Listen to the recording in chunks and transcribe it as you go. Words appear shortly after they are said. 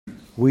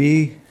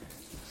We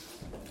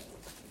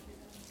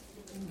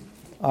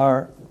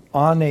are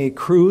on a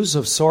cruise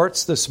of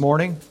sorts this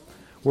morning.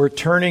 We're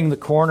turning the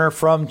corner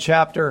from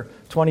chapter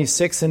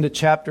 26 into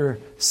chapter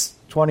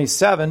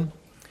 27.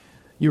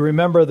 You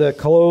remember the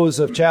close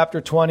of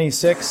chapter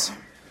 26,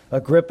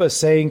 Agrippa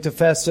saying to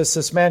Festus,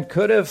 "This man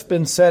could have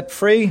been set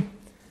free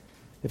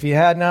if he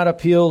had not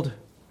appealed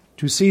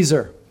to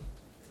Caesar."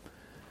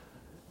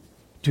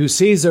 "To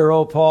Caesar,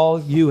 O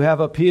Paul, you have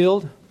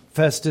appealed."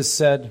 Festus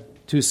said,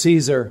 "To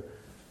Caesar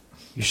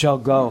you shall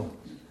go."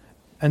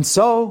 And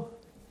so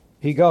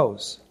he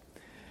goes.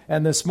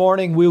 And this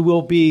morning we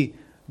will be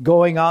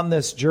going on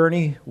this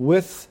journey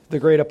with the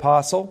great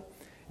apostle,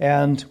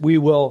 and we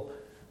will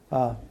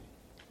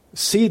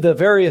see the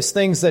various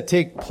things that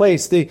take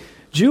place. The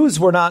Jews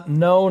were not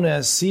known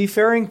as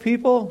seafaring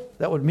people.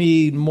 That would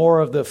mean more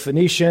of the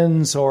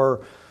Phoenicians or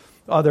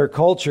other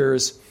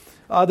cultures.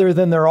 Other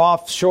than their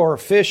offshore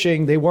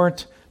fishing, they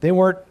weren't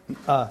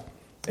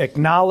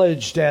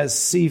acknowledged as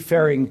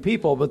seafaring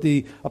people. But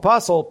the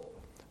apostle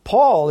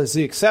Paul is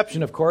the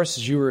exception, of course.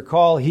 As you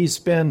recall, he's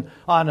been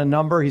on a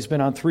number. He's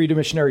been on 3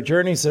 missionary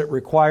journeys that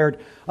required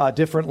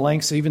different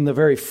lengths. Even the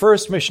very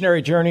first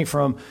missionary journey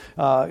from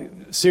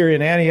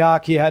Syrian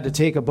Antioch, he had to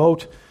take a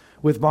boat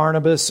with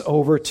Barnabas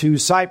over to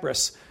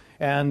Cyprus,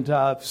 and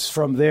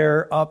from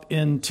there up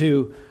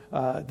into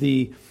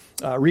the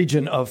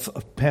region of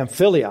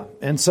Pamphylia.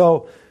 And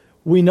so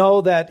we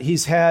know that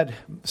he's had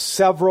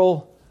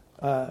several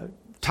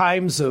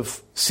times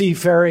of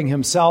seafaring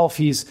himself.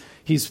 He's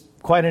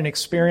quite an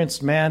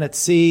experienced man at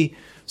sea.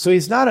 So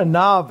he's not a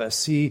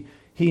novice. He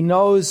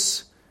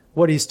knows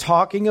what he's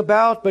talking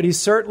about, but he's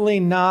certainly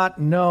not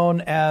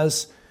known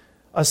as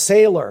a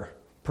sailor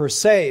per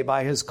se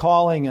by his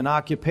calling and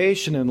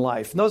occupation in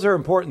life. And those are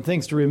important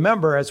things to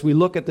remember as we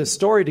look at this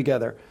story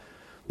together.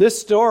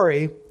 This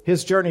story,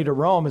 his journey to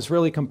Rome, is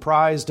really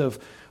comprised of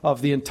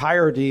the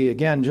entirety,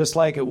 again, just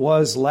like it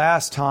was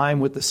last time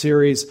with the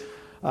series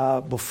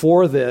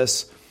before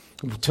this.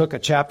 It took a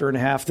chapter and a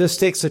half. This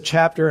takes a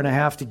chapter and a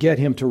half to get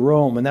him to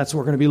Rome, and that's what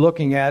we're going to be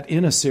looking at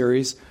in a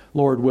series,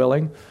 Lord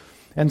willing.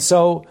 And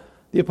so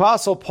the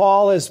Apostle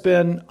Paul has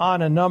been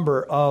on a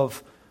number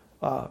of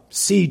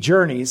sea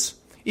journeys,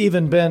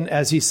 even been,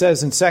 as he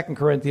says in 2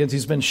 Corinthians,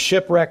 he's been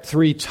shipwrecked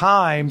 3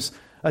 times,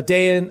 a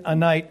day and a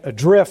night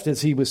adrift,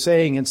 as he was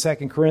saying in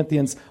 2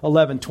 Corinthians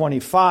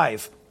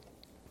 11:25.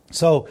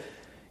 So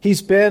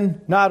he's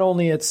been not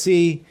only at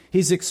sea,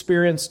 he's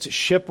experienced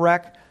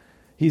shipwreck.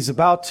 He's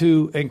about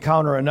to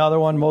encounter another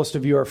one. Most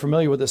of you are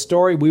familiar with the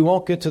story. We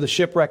won't get to the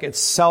shipwreck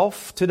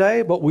itself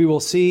today, but we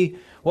will see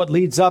what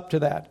leads up to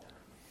that.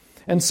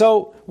 And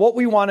so what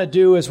we want to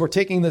do as we're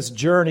taking this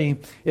journey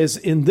is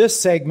in this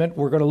segment,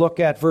 we're going to look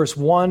at verse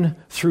 1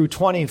 through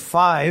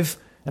 25.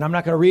 And I'm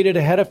not going to read it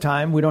ahead of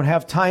time. We don't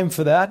have time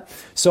for that.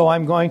 So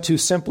I'm going to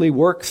simply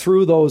work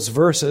through those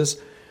verses,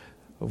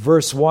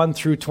 verse 1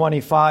 through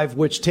 25,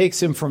 which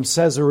takes him from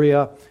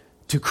Caesarea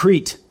to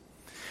Crete.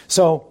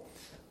 So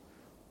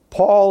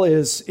Paul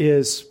has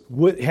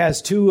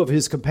 2 of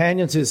his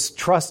companions, his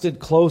trusted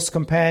close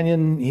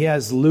companion. He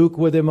has Luke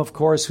with him, of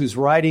course, who's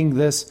writing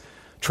this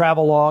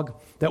travelogue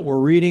that we're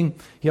reading.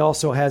 He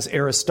also has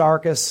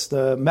Aristarchus,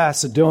 the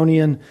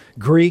Macedonian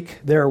Greek,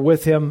 there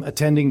with him,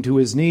 attending to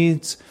his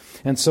needs.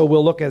 And so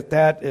we'll look at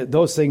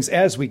those things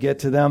as we get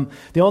to them.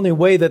 The only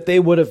way that they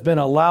would have been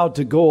allowed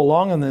to go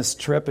along on this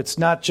trip, it's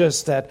not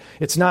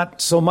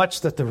so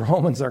much that the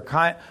Romans are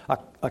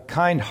a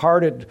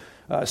kind-hearted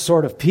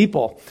sort of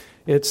people.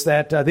 It's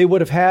that they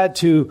would have had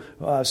to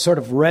sort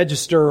of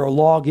register or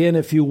log in,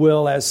 if you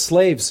will, as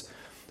slaves.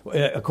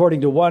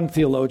 According to one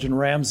theologian,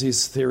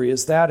 Ramsey's theory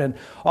is that. And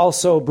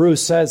also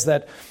Bruce says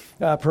that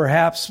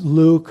perhaps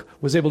Luke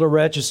was able to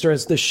register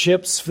as the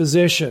ship's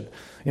physician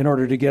in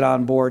order to get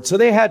on board. So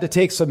they had to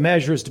take some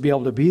measures to be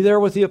able to be there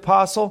with the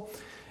apostle.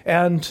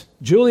 And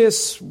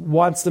Julius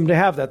wants them to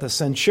have that, the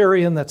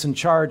centurion that's in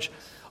charge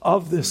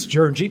of this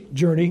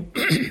journey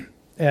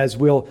as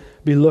we'll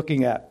be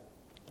looking at.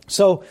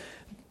 So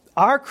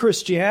our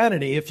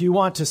Christianity, if you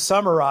want to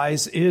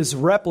summarize, is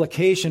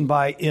replication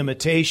by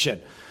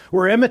imitation.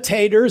 We're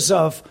imitators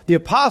of the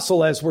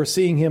apostle as we're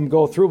seeing him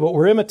go through, but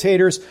we're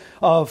imitators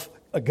of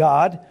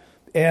God,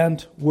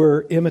 and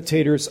we're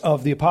imitators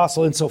of the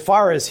apostle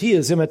insofar as he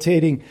is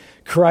imitating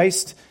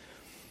Christ.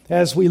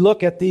 As we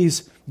look at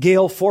these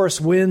gale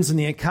force winds and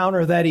the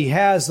encounter that he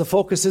has, the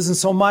focus isn't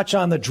so much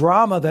on the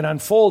drama that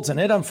unfolds, and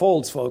it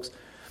unfolds, folks.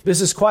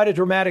 This is quite a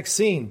dramatic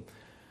scene.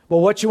 But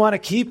what you want to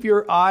keep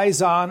your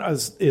eyes on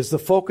is the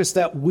focus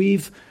that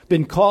we've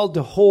been called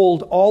to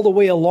hold all the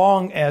way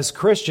along as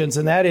Christians,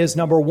 and that is,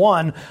 number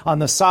 1, on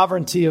the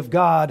sovereignty of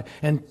God,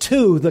 and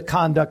 2, the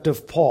conduct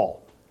of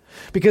Paul.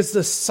 Because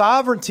the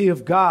sovereignty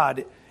of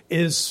God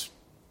is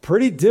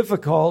pretty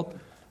difficult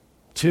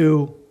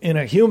in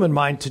a human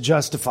mind, to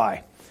justify.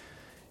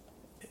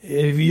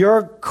 If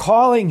you're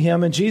calling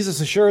him, and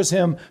Jesus assures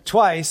him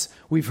twice,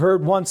 we've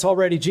heard once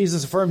already,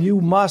 Jesus affirmed, you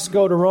must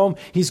go to Rome.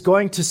 He's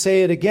going to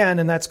say it again,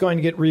 and that's going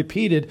to get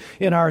repeated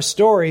in our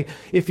story.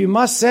 If you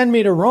must send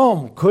me to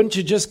Rome, couldn't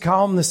you just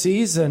calm the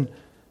seas and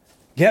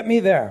get me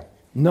there?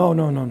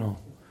 No.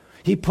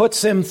 He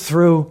puts him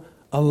through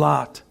a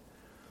lot.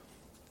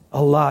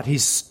 A lot.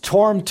 He's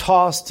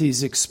storm-tossed.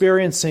 He's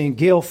experiencing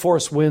gale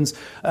force winds.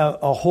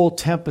 A whole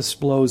tempest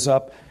blows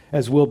up,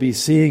 as we'll be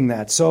seeing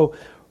that. So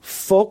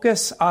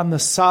focus on the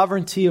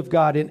sovereignty of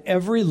God in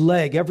every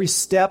leg, every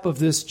step of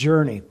this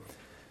journey.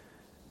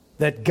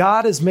 That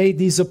God has made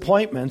these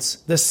appointments,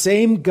 the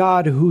same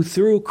God who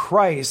through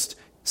Christ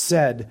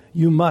said,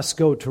 you must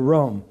go to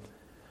Rome.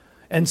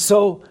 And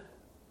so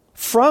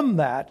from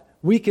that,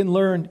 we can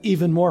learn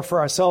even more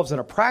for ourselves in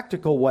a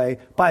practical way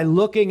by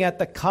looking at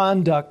the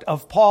conduct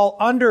of Paul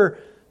under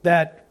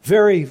that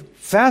very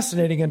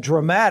fascinating and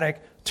dramatic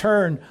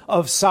turn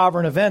of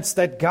sovereign events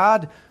that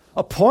God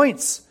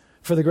appoints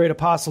for the great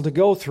apostle to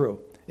go through.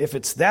 If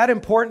it's that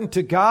important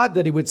to God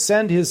that he would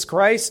send his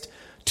Christ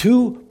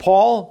to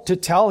Paul to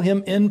tell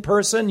him in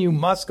person, you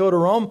must go to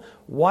Rome,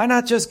 why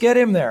not just get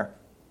him there?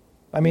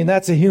 I mean,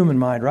 that's a human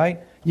mind,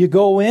 right? You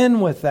go in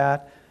with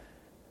that.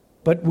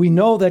 But we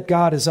know that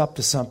God is up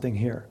to something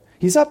here.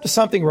 He's up to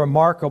something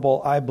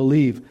remarkable, I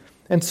believe.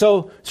 And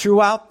so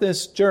throughout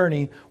this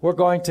journey, we're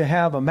going to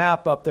have a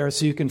map up there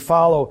so you can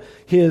follow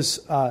his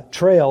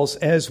trails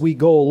as we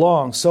go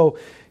along. So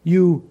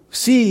you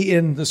see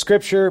in the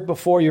scripture,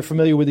 before you're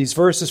familiar with these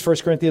verses,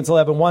 1 Corinthians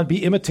 11:1,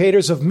 be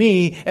imitators of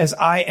me as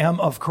I am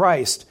of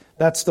Christ.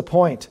 That's the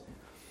point.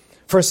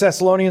 1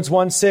 Thessalonians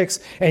 1:6,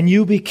 and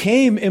you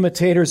became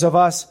imitators of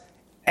us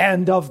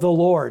and of the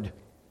Lord.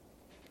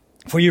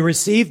 For you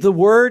received the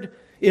word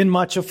in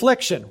much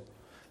affliction.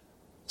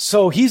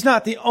 So he's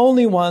not the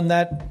only one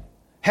that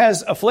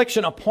has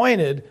affliction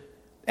appointed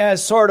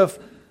as sort of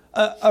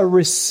a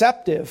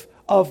receptive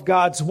of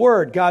God's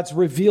word, God's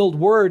revealed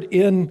word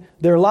in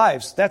their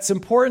lives. That's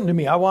important to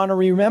me. I want to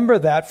remember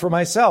that for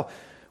myself.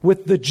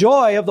 With the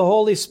joy of the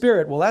Holy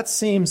Spirit. Well, that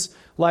seems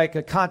like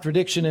a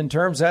contradiction in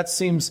terms. That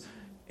seems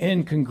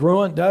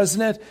incongruent,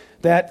 doesn't it?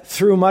 That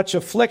through much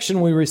affliction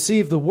we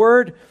receive the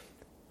word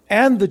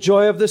and the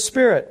joy of the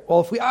Spirit. Well,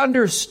 if we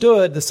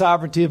understood the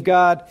sovereignty of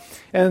God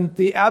and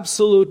the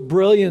absolute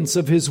brilliance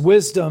of his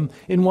wisdom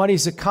in what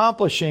he's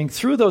accomplishing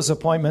through those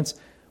appointments,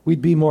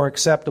 we'd be more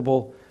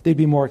acceptable. They'd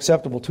be more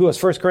acceptable to us.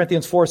 1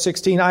 Corinthians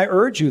 4:16, I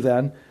urge you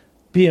then,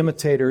 be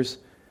imitators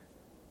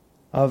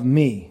of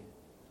me.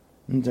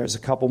 And there's a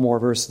couple more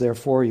verses there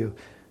for you.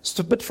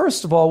 So, but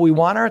first of all, we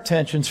want our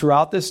attention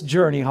throughout this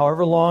journey,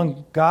 however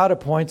long God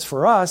appoints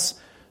for us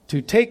to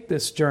take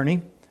this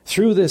journey,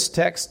 through this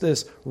text,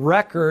 this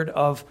record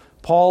of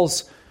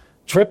Paul's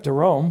trip to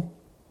Rome,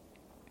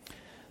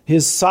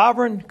 his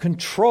sovereign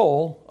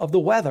control of the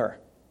weather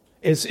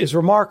is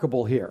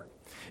remarkable here.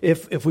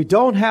 If we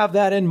don't have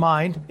that in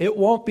mind, it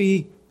won't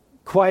be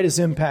quite as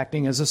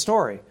impacting as a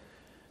story.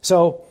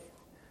 So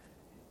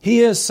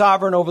he is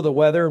sovereign over the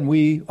weather, and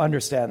we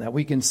understand that.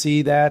 We can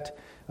see that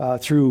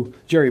through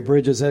Jerry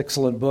Bridges'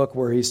 excellent book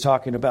where he's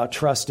talking about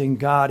trusting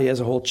God. He has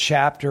a whole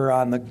chapter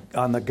on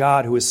the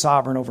God who is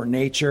sovereign over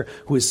nature,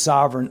 who is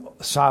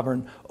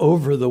sovereign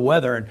over the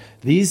weather. And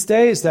these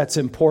days, that's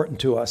important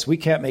to us. We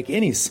can't make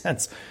any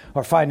sense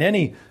or find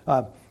any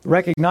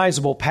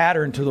recognizable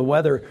pattern to the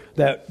weather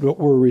that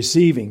we're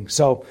receiving.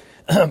 So,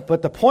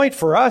 but the point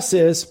for us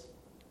is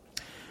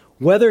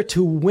whether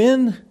to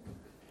win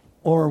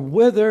or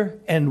wither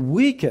and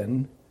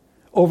weaken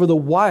over the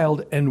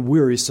wild and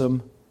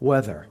wearisome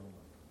weather.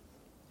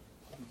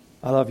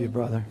 I love you,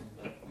 brother.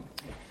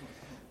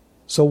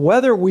 So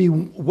whether we,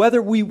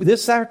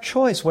 this is our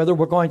choice, whether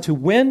we're going to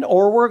win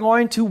or we're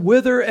going to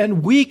wither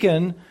and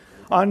weaken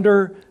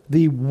under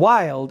the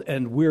wild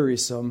and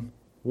wearisome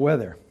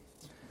weather.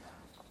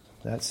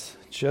 That's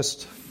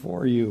just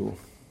for you.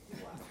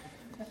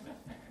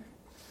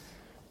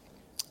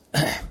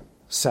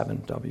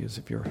 7 W's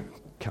if you're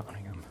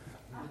counting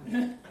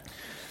them.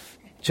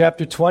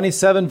 Chapter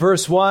 27,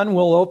 verse 1,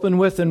 we'll open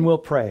with and we'll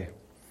pray.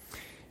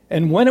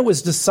 And when it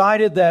was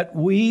decided that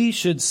we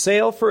should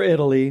sail for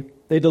Italy,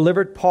 they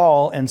delivered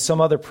Paul and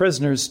some other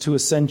prisoners to a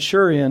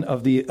centurion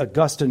of the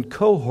Augustan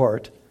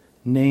cohort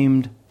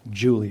named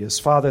Julius.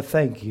 Father,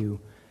 thank you.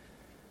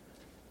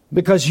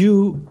 Because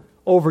you,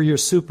 over your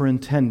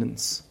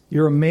superintendents,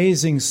 your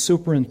amazing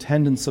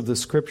superintendents of the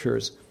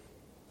Scriptures,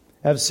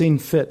 have seen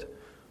fit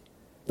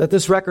that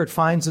this record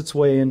finds its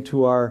way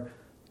into our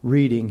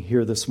reading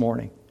here this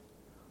morning.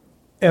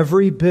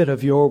 Every bit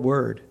of your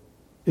word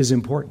is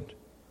important.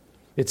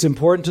 It's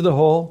important to the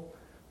whole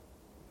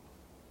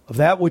of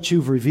that which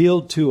you've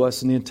revealed to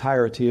us in the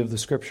entirety of the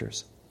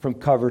Scriptures, from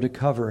cover to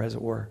cover, as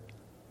it were.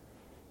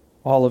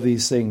 All of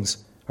these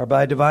things are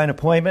by divine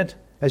appointment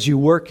as you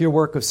work your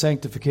work of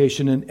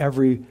sanctification in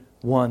every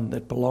one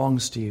that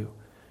belongs to you.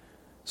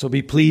 So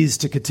be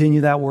pleased to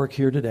continue that work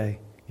here today.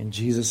 In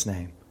Jesus'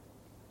 name,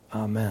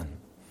 amen.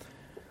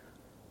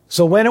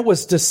 So when it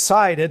was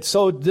decided,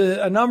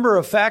 a number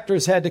of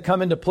factors had to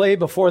come into play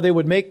before they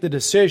would make the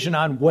decision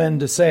on when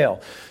to sail.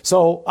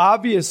 So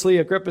obviously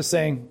Agrippa's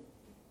saying,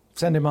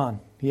 send him on.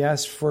 He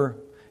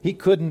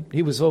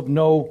was of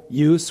no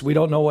use. We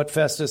don't know what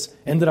Festus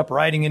ended up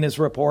writing in his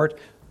report,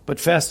 but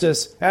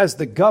Festus, as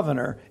the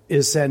governor,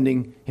 is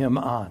sending him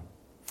on.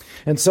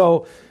 And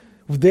so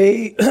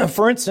They,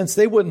 for instance,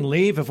 they wouldn't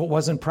leave if it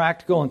wasn't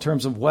practical in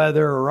terms of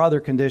weather or other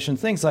conditions,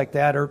 things like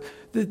that. Or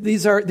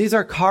these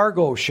are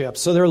cargo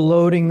ships, so they're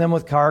loading them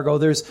with cargo.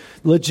 There's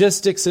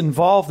logistics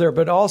involved there,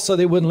 but also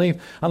they wouldn't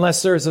leave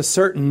unless there's a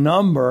certain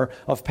number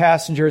of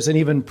passengers and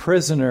even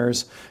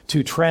prisoners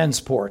to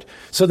transport.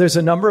 So there's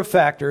a number of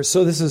factors.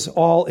 So this is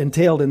all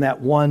entailed in that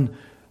one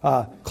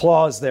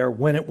clause there,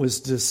 when it was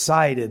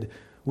decided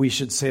we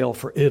should sail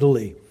for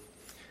Italy.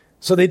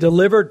 So they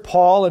delivered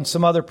Paul and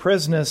some other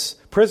prisoners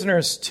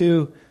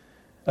to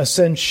a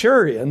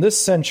centurion. This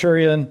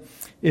centurion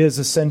is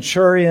a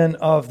centurion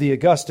of the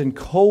Augustan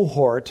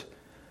cohort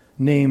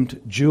named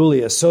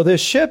Julius. So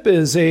this ship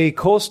is a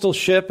coastal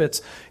ship.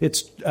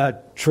 Its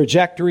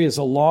trajectory is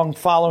along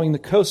following the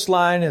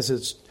coastline as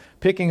it's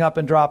picking up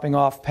and dropping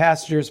off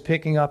passengers,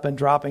 picking up and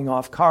dropping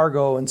off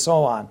cargo, and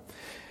so on.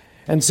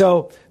 And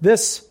so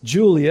this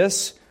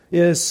Julius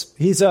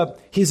he's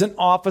an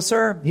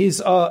officer. He's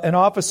an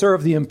officer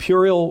of the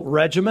imperial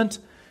regiment.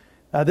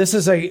 This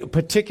is a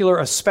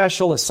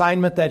special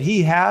assignment that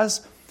he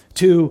has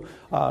to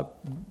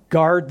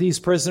guard these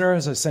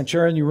prisoners. A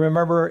centurion, you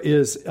remember,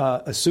 is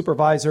a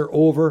supervisor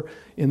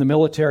in the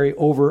military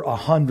over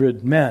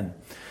 100 men.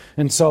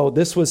 And so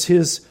this was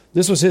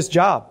his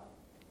job.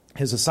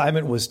 His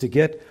assignment was to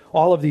get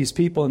all of these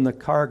people in the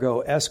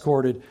cargo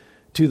escorted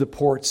to the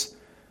ports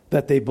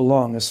that they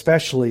belong,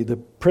 especially the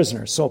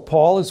prisoners. So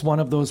Paul is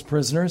one of those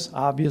prisoners,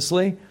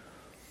 obviously.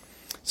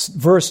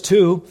 Verse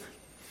 2,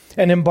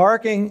 and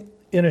embarking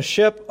in a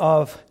ship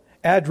of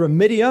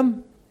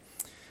Adramyttium,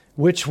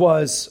 which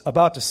was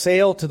about to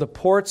sail to the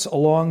ports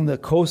along the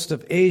coast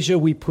of Asia,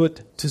 we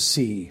put to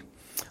sea,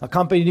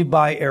 accompanied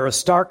by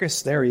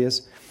Aristarchus, there he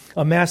is,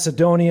 a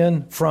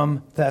Macedonian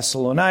from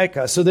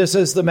Thessalonica. So this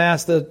is the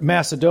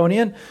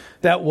Macedonian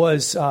that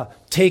was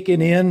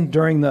taken in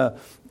during the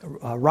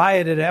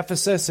riot at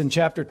Ephesus in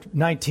chapter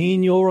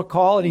 19, you'll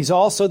recall. And he's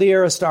also the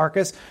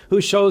Aristarchus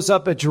who shows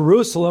up at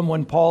Jerusalem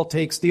when Paul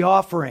takes the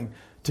offering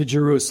to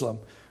Jerusalem,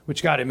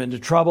 which got him into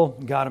trouble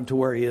and got him to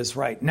where he is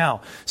right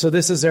now. So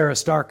this is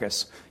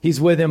Aristarchus. He's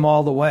with him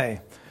all the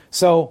way.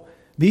 So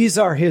these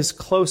are his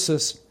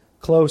closest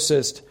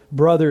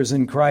brothers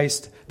in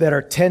Christ that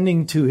are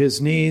tending to his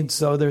needs.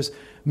 So there's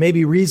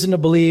maybe reason to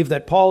believe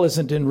that Paul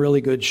isn't in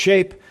really good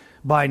shape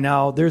by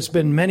now. There's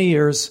been many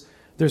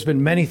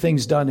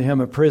things done to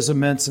him,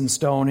 imprisonments and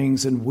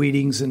stonings and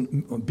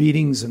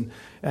beatings and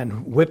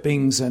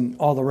whippings and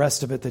all the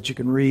rest of it that you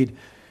can read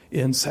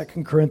in 2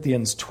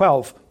 Corinthians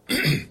 12.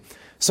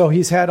 So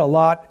he's had a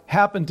lot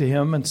happen to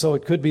him, and so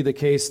it could be the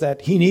case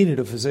that he needed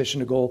a physician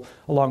to go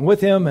along with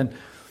him. And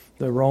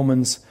the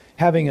Romans,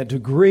 having a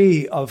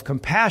degree of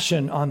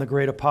compassion on the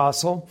great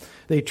apostle,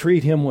 they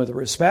treat him with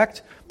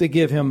respect. They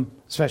give him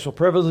special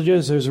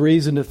privileges. There's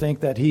reason to think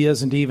that he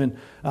isn't even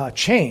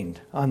chained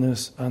on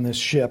this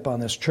ship, on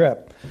this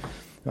trip.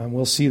 And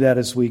we'll see that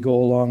as we go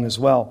along as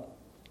well.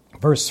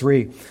 Verse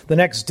 3, the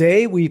next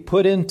day we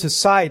put into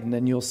Sidon,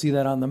 and you'll see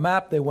that on the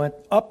map. They went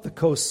up the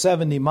coast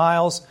 70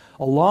 miles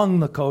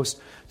along the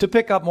coast to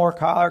pick up more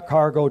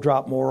cargo,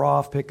 drop more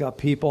off, pick up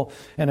people.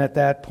 And at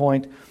that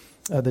point,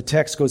 the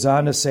text goes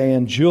on to say,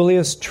 and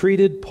Julius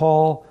treated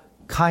Paul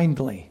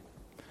kindly.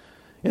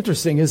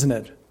 Interesting, isn't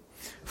it?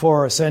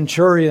 For a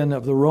centurion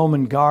of the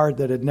Roman guard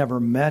that had never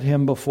met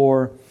him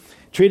before,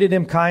 treated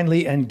him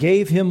kindly and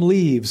gave him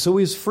leave. So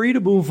he's free to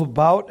move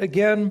about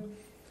again.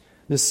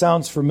 This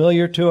sounds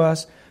familiar to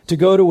us. To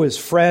go to his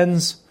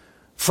friends.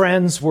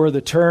 Friends were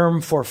the term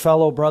for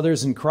fellow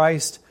brothers in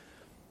Christ.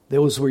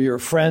 Those were your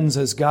friends,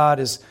 as God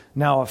is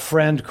now a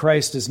friend.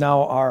 Christ is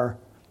now our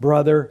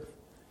brother.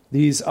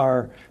 These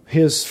are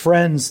his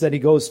friends that he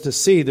goes to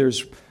see.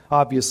 There's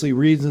obviously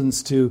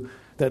reasons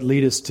that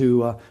lead us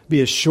to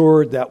be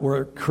assured that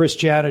where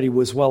Christianity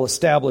was well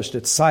established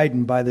at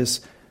Sidon by this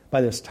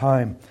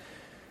time.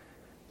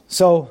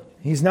 So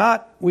he's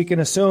not, we can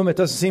assume, it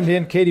doesn't seem to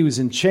indicate he was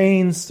in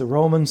chains. The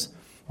Romans,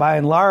 by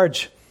and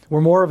large,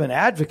 were more of an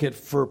advocate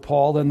for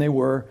Paul than they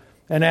were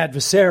an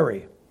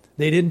adversary.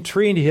 They didn't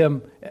treat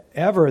him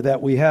ever,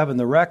 that we have in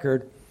the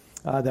record,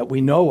 that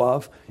we know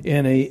of,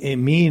 in a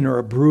mean or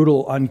a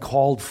brutal,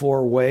 uncalled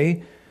for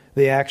way.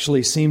 They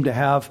actually seem to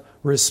have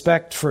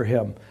respect for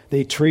him.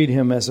 They treat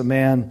him as a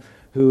man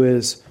who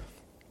is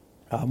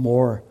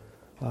more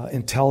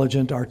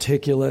intelligent,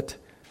 articulate.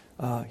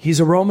 He's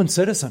a Roman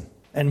citizen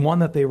and one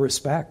that they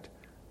respect.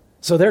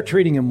 So they're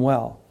treating him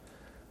well.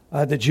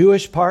 The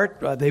Jewish part,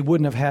 they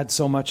wouldn't have had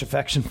so much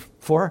affection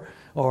for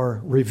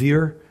or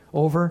revere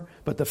over,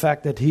 but the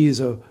fact that he's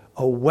a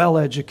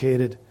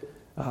well-educated,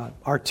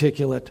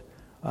 articulate,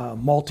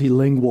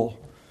 multilingual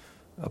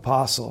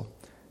apostle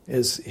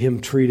is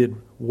him treated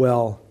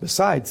well.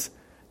 Besides,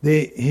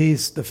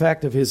 the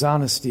fact of his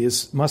honesty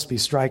must be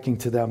striking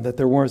to them, that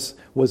there was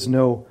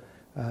no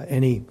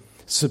any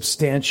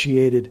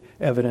substantiated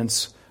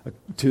evidence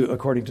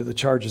according to the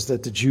charges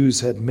that the Jews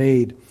had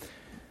made.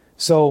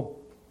 So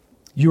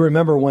you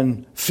remember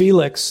when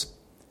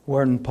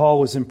Paul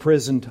was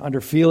imprisoned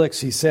under Felix,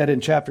 he said in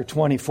chapter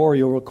 24,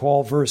 you'll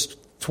recall verse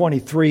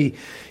 23,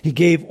 he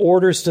gave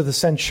orders to the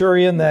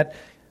centurion that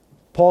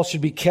Paul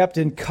should be kept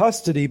in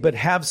custody but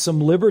have some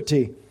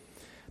liberty,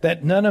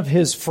 that none of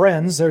his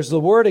friends, there's the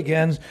word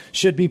again,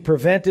 should be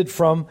prevented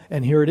from,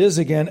 and here it is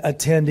again,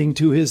 attending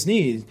to his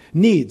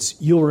needs.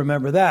 You'll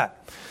remember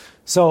that.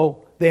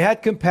 So they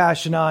had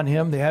compassion on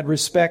him. They had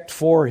respect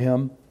for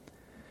him.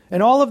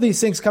 And all of these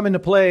things come into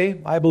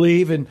play, I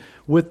believe, and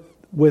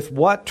with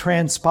what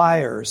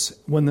transpires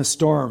when the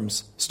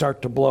storms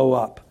start to blow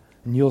up.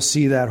 And you'll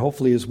see that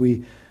hopefully as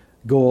we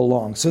go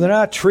along. So they're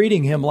not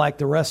treating him like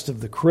the rest of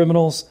the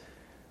criminals.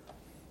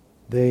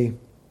 They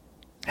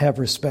have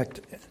respect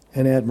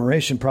and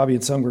admiration, probably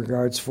in some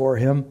regards, for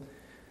him.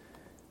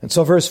 And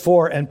so verse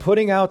 4, and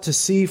putting out to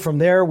sea from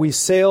there, we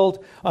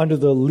sailed under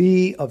the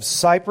lee of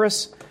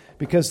Cyprus,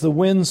 because the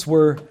winds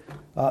were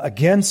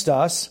against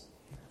us.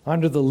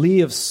 Under the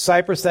lee of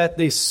Cyprus, that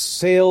they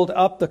sailed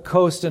up the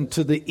coast and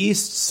to the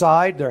east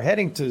side. They're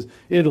heading to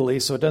Italy,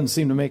 so it doesn't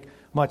seem to make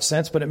much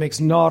sense, but it makes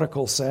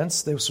nautical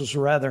sense. This was a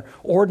rather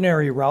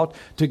ordinary route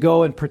to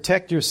go and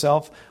protect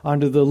yourself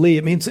under the lee.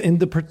 It means in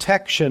the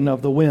protection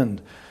of the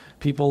wind.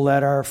 People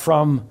that are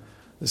from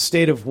the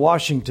state of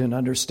Washington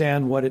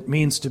understand what it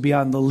means to be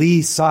on the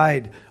lee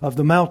side of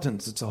the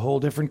mountains. It's a whole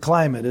different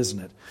climate, isn't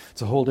it?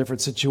 It's a whole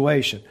different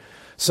situation.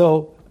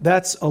 So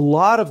that's a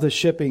lot of the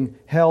shipping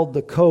held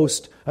the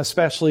coast,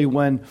 especially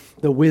when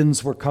the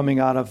winds were coming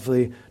out of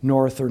the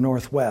north or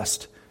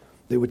northwest.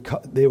 They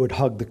would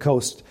hug the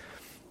coast.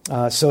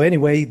 So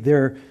anyway,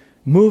 they're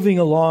moving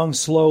along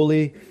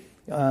slowly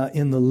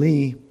in the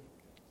lee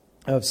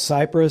of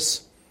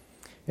Cyprus,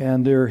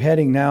 and they're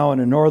heading now in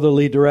a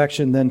northerly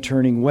direction, then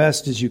turning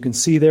west, as you can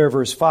see there,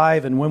 verse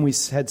 5. And when we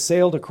had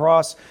sailed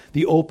across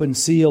the open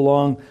sea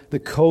along the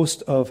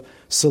coast of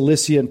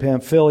Cilicia and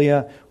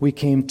Pamphylia, we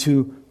came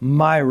to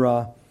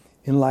Myra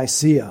in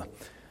Lycia.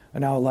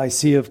 And now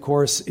Lycia, of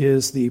course,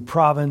 is the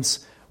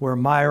province where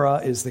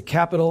Myra is the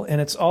capital,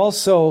 and it's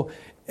also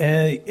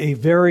a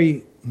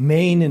very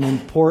main and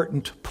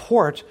important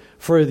port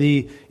for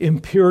the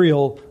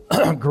imperial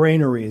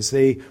granaries.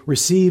 They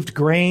received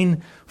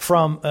grain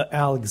from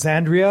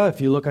Alexandria.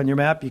 If you look on your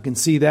map, you can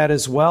see that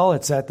as well.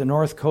 It's at the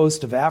north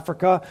coast of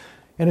Africa,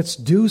 and it's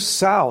due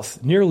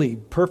south, nearly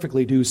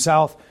perfectly due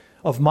south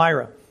of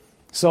Myra.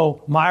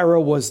 So Myra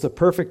was the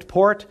perfect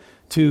port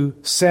to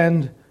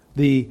send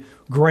the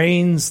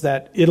grains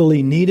that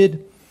Italy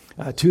needed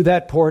to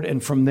that port,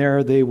 and from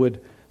there they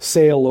would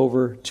sail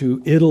over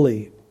to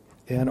Italy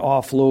and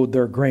offload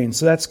their grain.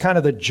 So that's kind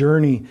of the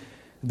journey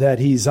that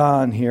he's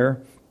on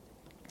here.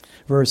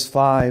 Verse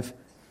 5,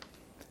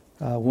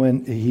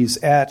 when he's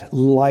at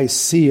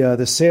Lycia,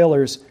 the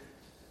sailors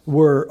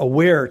were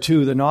aware,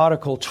 too, the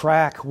nautical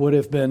track would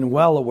have been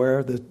well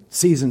aware, the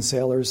seasoned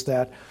sailors,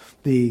 that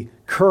the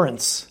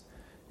currents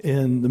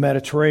in the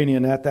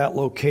Mediterranean at that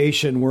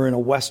location were in a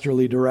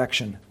westerly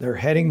direction. They're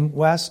heading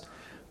west,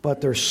 but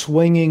they're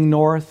swinging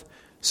north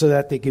so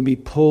that they can be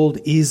pulled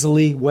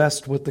easily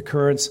west with the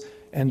currents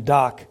and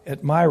dock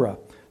at Myra.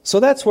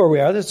 So that's where we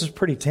are. This is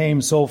pretty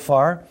tame so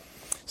far.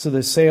 So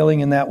they're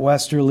sailing in that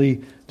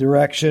westerly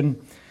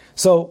direction.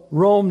 So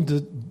Rome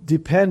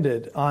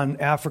depended on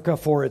Africa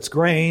for its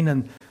grain,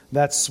 and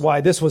that's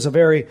why this was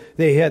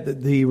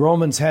the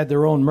Romans had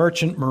their own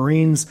merchant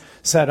marines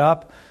set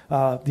up,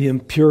 the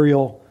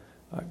imperial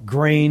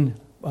grain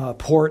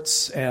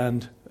ports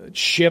and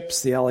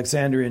ships. The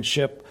Alexandrian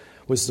ship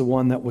was the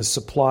one that was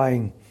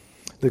supplying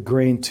the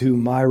grain to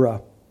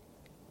Myra.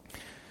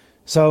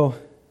 So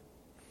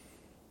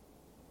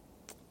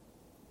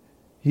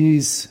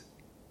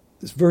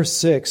verse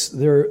 6,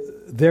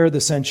 there the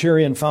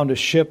centurion found a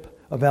ship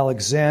of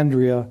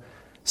Alexandria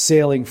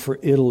sailing for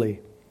Italy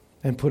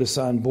and put us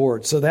on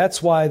board. So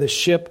that's why the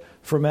ship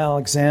from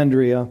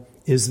Alexandria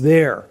is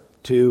there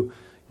to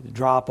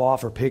drop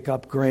off or pick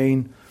up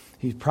grain.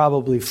 He's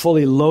probably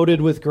fully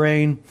loaded with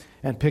grain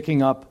and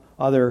picking up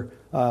other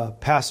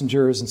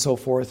passengers and so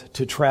forth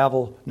to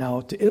travel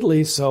now to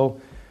Italy.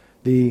 So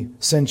the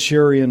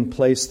centurion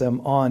placed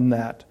them on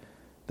that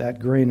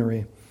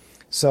granary.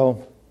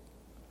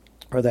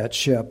 Or that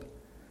ship.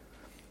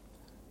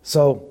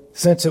 So,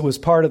 since it was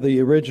part of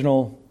the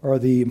original or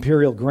the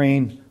imperial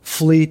grain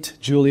fleet,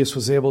 Julius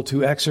was able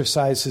to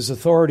exercise his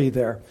authority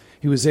there.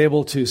 He was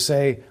able to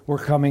say, "We're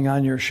coming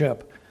on your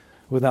ship,"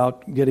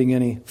 without getting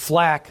any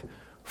flack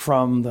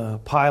from the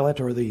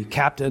pilot or the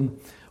captain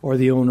or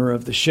the owner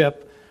of the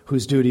ship,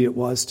 whose duty it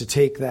was to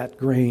take that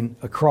grain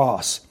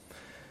across.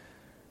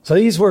 So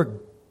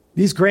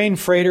these grain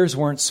freighters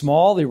weren't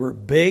small. They were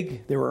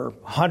big. They were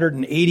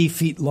 180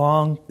 feet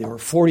long. They were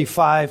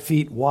 45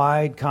 feet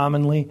wide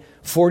commonly,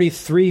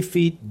 43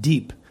 feet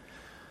deep.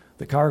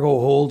 The cargo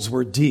holds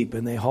were deep,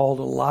 and they hauled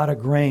a lot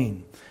of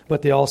grain.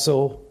 But they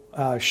also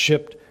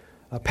shipped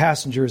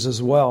passengers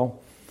as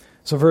well.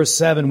 So verse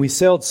 7, we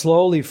sailed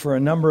slowly for a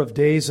number of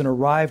days and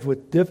arrived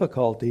with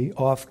difficulty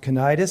off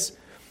Cnidus.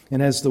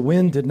 And as the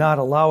wind did not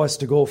allow us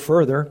to go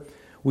further,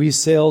 we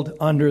sailed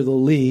under the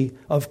lee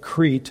of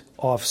Crete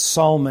off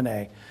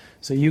Salmone.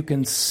 So you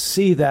can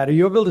see that. Are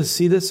you able to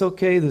see this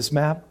okay, this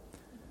map?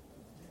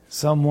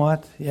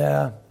 Somewhat,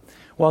 yeah.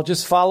 Well,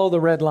 just follow the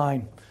red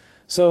line.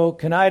 So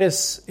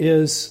Cnidus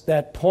is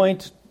that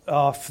point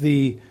off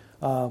of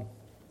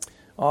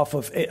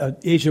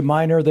Asia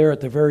Minor there at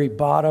the very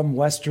bottom,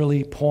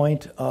 westerly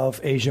point of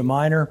Asia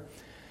Minor.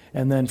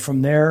 And then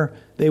from there,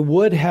 they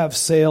would have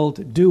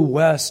sailed due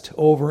west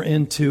over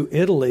into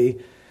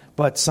Italy,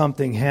 but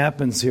something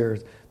happens here.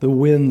 The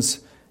winds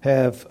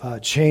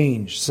have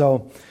changed.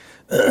 So,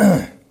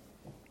 let's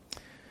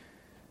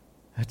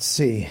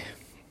see.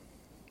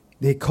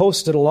 They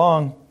coasted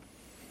along.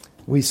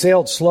 We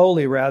sailed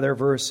slowly, rather,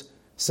 verse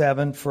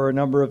 7, for a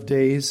number of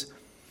days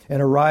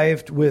and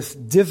arrived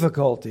with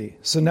difficulty.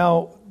 So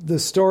now the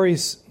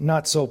story's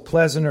not so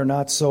pleasant or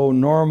not so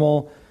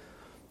normal.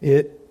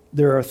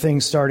 There are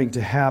things starting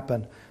to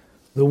happen.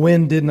 The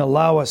wind didn't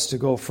allow us to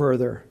go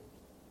further.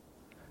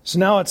 So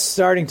now it's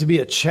starting to be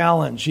a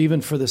challenge even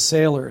for the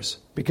sailors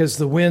because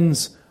the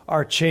winds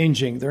are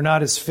changing. They're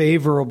not as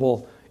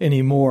favorable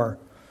anymore.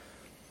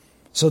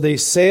 So they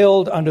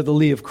sailed under the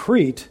lee of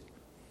Crete.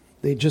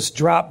 They just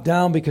dropped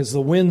down because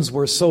the winds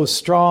were so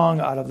strong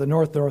out of the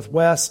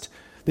north-northwest.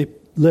 They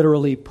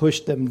literally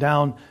pushed them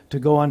down to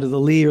go under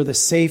the lee or the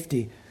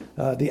safety,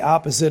 the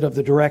opposite of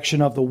the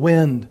direction of the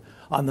wind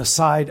on the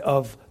side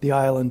of the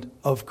island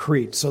of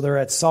Crete. So they're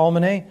at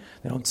Salmone.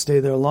 They don't stay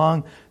there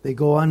long. They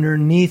go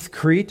underneath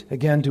Crete,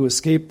 again, to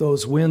escape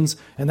those winds,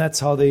 and that's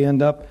how they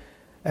end up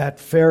at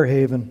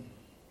Fairhaven.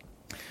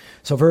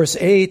 So verse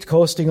 8,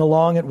 coasting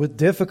along it with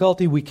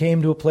difficulty, we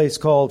came to a place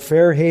called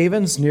Fair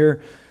Havens,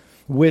 near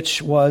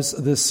which was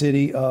the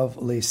city of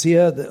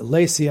Lasea.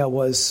 Lasea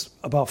was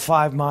about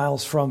 5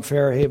 miles from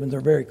Fairhaven.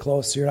 They're very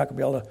close, so you're not going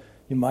to be able to,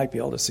 you might be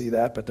able to see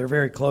that, but they're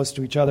very close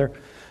to each other.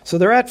 So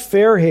they're at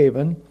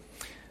Fairhaven.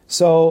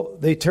 So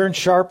they turned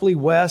sharply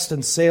west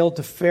and sailed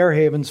to Fair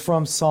Havens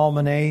from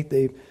Salmone.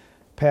 They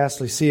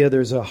passed Lasea.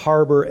 There's a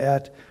harbor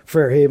at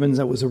Fair Havens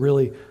that was a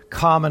really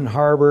common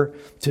harbor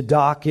to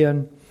dock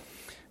in.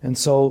 And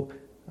so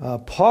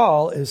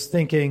Paul is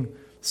thinking,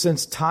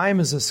 since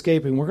time is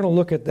escaping, we're going to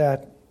look at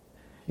that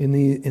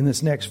in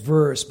this next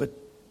verse, but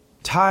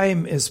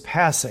time is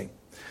passing.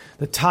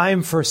 The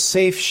time for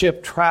safe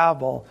ship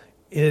travel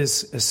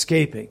is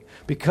escaping.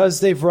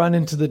 Because they've run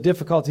into the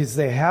difficulties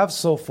they have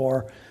so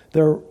far,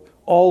 they're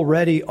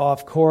already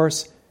off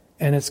course,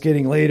 and it's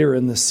getting later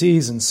in the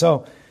season.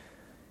 So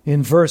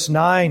in verse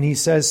 9, he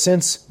says,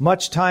 since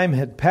much time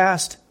had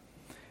passed,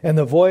 and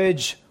the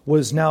voyage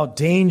was now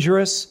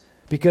dangerous,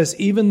 because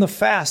even the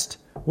fast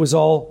was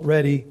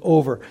already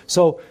over.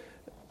 So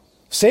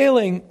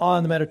sailing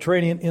on the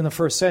Mediterranean in the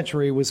first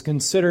century was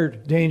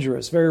considered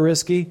dangerous, very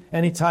risky,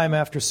 anytime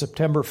after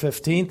September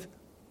 15th.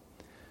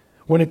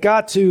 When it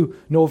got to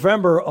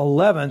November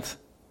 11th,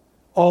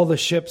 all the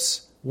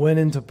ships went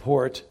into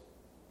port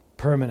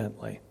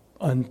permanently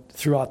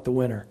throughout the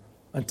winter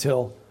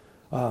until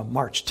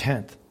March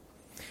 10th.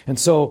 And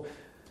so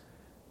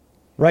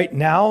right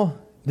now,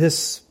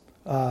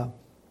 the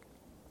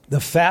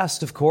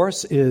fast, of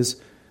course,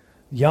 is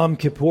Yom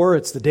Kippur.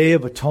 It's the Day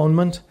of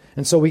Atonement.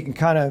 And so we can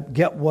kind of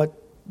get what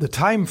the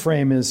time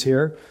frame is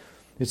here.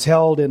 It's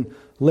held in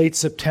late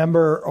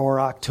September or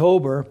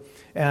October,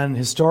 and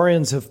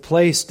historians have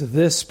placed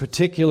this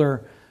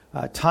particular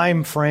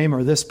time frame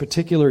or this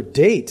particular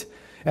date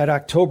at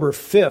October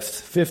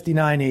 5th,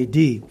 59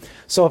 A.D.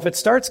 So if it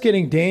starts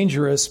getting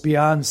dangerous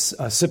beyond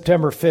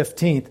September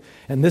 15th,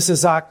 and this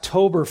is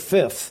October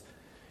 5th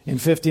in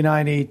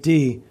 59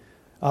 A.D.,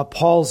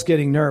 Paul's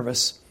getting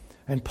nervous,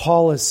 and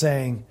Paul is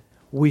saying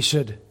we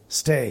should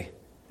stay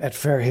at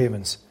Fair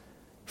Havens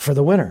for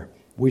the winter.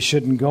 We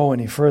shouldn't go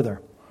any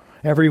further.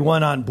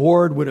 Everyone on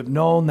board would have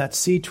known that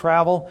sea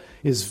travel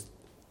is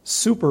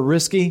super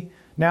risky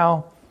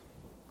now.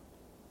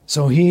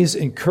 So he's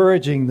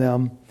encouraging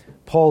them.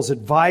 Paul's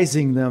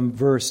advising them,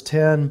 verse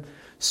 10,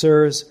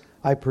 sirs,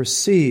 I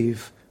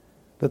perceive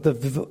that the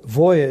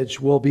voyage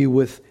will be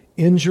with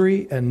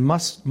injury and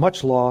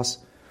much loss,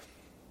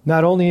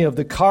 not only of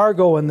the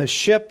cargo and the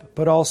ship,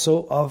 but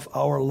also of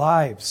our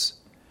lives.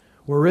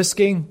 We're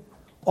risking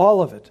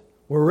all of it.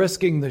 We're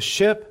risking the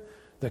ship,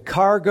 the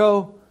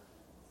cargo,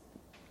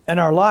 and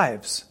our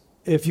lives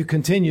if you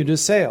continue to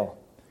sail.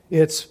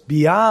 It's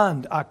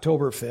beyond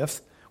October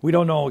 5th. We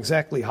don't know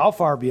exactly how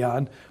far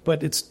beyond,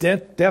 but it's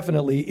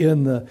definitely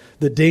in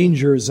the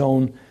danger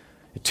zone,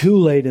 too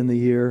late in the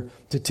year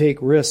to take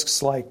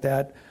risks like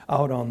that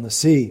out on the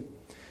sea.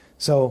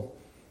 So,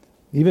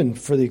 even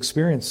for the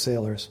experienced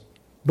sailors.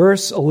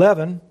 Verse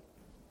 11,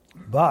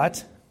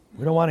 but,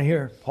 we don't want to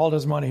hear, Paul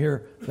doesn't want to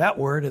hear that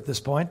word at this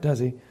point, does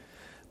he?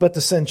 But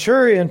the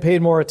centurion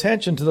paid more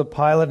attention to the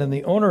pilot and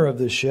the owner of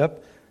the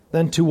ship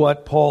than to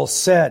what Paul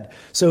said.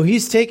 So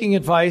he's taking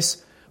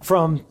advice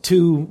from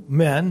two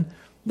men,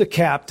 the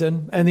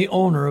captain and the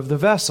owner of the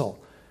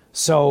vessel.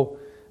 So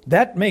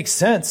that makes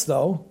sense,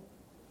 though.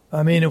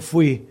 I mean, if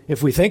we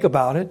think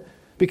about it,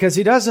 because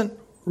he doesn't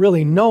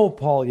really know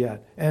Paul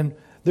yet. And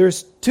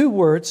there's two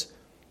words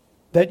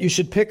that you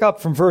should pick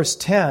up from verse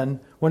 10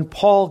 when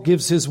Paul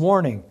gives his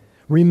warning.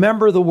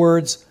 Remember the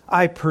words,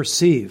 I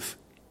perceive.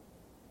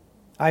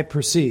 I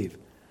perceive.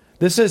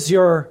 This is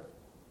your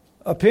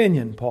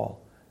opinion, Paul.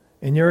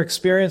 In your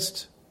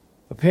experienced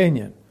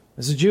opinion,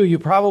 As a Jew, you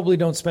probably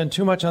don't spend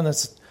too much on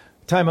this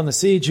time on the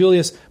sea.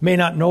 Julius may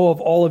not know of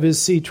all of his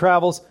sea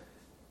travels.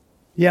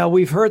 Yeah,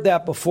 we've heard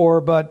that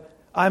before, but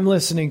I'm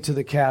listening to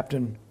the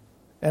captain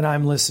and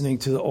I'm listening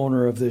to the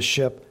owner of this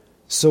ship,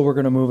 so we're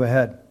going to move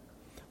ahead.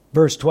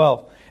 Verse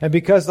 12, and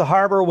because the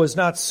harbor was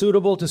not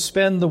suitable to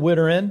spend the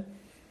winter in,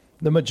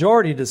 the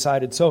majority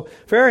decided. So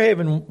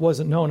Fairhaven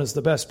wasn't known as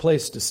the best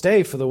place to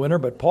stay for the winter,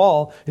 but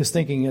Paul is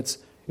thinking it's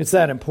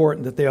that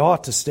important that they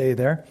ought to stay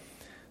there.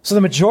 So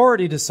the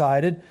majority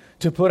decided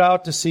to put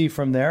out to sea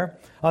from there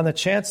on the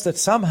chance that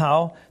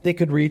somehow they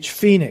could reach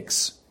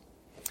Phoenix.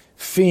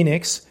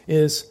 Phoenix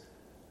is,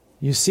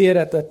 you see it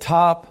at the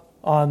top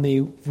on the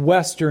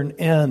western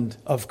end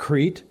of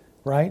Crete,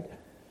 right?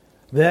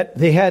 That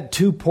they had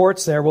two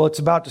ports there. Well, it's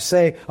about to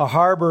say a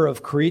harbor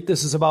of Crete.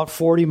 This is about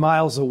 40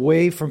 miles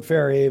away from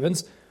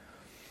Fairhavens.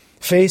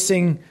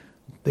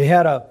 They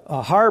had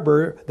a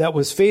harbor that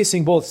was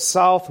facing both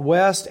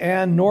southwest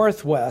and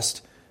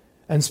northwest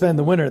and spend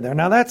the winter there.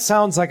 Now that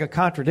sounds like a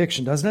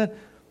contradiction, doesn't it?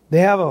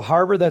 They have a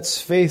harbor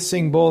that's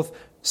facing both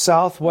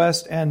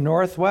southwest and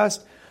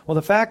northwest. Well,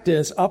 the fact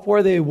is, up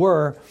where they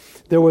were,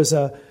 there was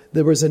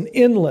an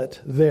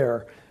inlet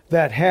there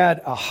that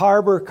had a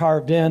harbor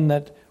carved in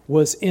that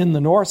was in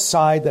the north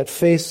side that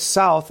faced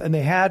south, and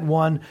they had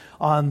one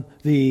on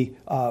the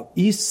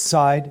east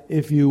side,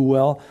 if you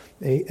will,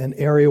 an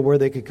area where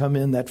they could come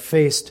in that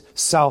faced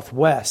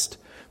southwest.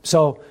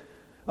 So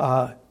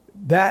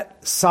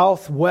that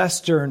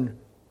southwestern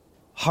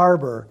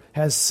harbor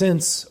has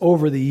since,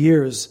 over the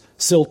years,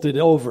 silted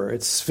over.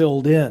 It's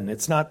filled in.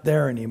 It's not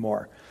there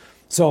anymore.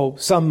 So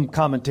some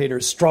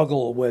commentators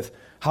struggle with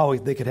how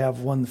they could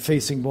have one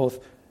facing both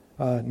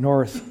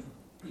north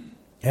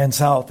and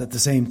south at the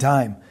same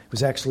time. It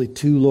was actually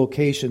two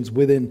locations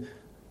within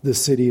the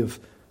city of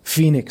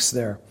Phoenix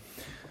there.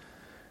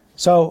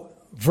 So,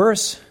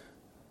 verse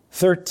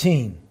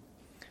 13.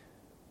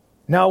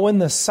 Now, when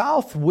the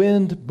south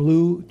wind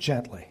blew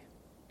gently.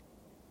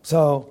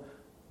 So,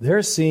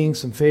 they're seeing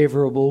some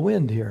favorable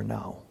wind here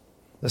now.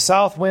 The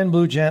south wind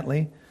blew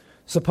gently,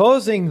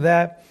 supposing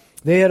that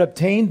they had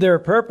obtained their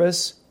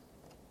purpose.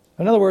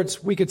 In other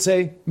words, we could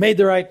say, made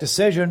the right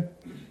decision.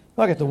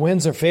 Look at the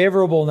winds are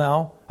favorable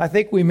now. I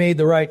think we made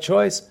the right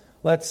choice.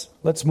 Let's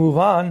move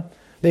on.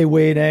 They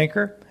weighed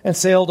anchor and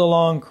sailed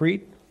along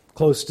Crete,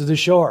 close to the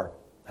shore.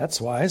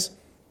 That's wise.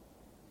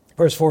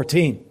 Verse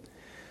 14.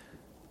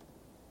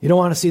 You don't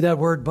want to see that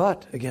word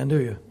but again,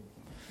 do you?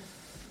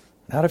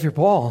 Not if you're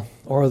Paul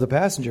or the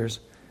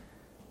passengers.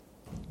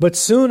 But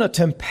soon a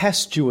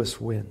tempestuous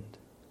wind,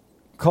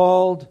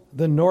 called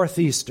the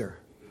northeaster.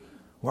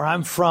 Where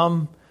I'm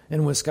from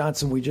in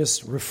Wisconsin, we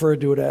just referred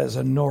to it as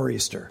a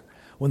nor'easter.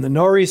 When the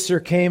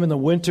nor'easter came in the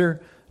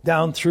winter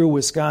down through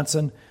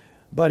Wisconsin,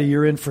 buddy,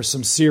 you're in for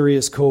some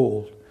serious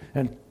cold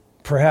and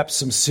perhaps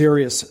some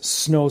serious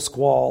snow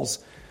squalls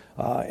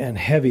and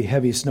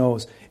heavy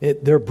snows.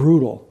 They're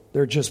brutal.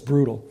 They're just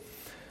brutal.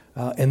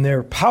 And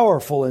they're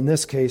powerful in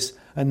this case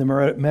in the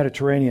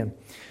Mediterranean.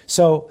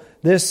 So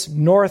this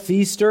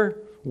northeaster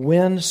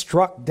wind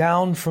struck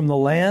down from the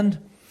land,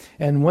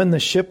 and when the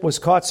ship was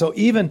caught, so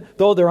even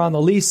though they're on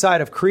the lee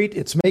side of Crete,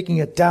 it's making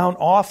it down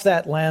off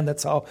that land.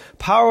 That's how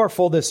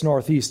powerful this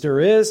northeaster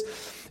is.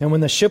 And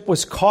when the ship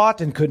was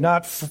caught and could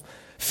not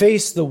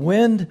face the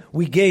wind,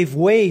 we gave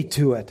way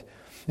to it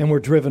and were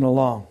driven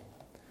along.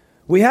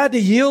 We had to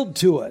yield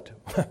to it.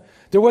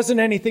 There wasn't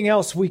anything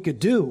else we could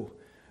do.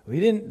 They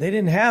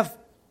didn't have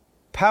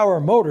power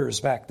motors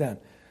back then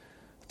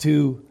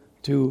to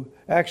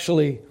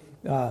actually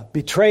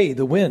betray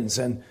the winds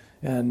and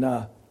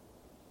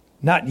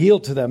not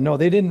yield to them. No,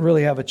 they didn't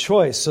really have a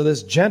choice. So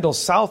this gentle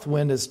south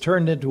wind has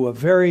turned into a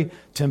very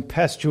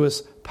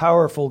tempestuous,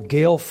 powerful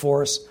gale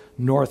force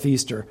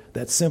northeaster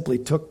that simply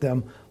took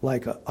them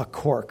like a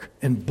cork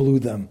and blew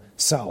them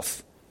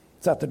south.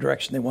 It's not the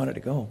direction they wanted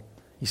to go.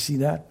 You see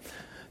that?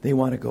 They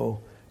want to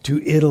go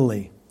to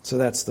Italy. So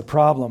that's the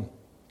problem.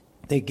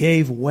 They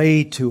gave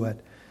way to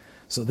it.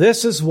 So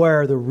this is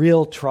where the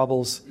real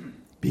troubles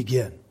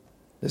begin.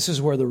 This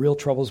is where the real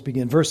troubles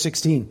begin. Verse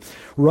 16,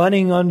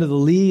 running under the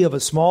lee of a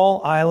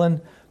small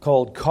island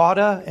called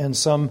Cauda, and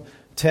some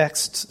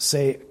texts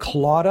say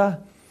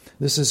Clauda.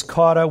 This is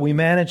Cauda. We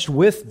managed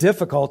with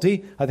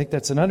difficulty, I think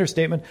that's an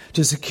understatement,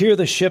 to secure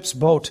the ship's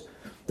boat.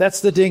 That's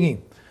the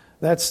dinghy.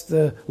 That's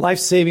the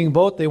life-saving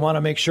boat. They want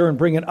to make sure and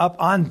bring it up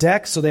on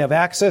deck so they have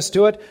access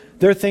to it.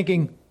 They're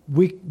thinking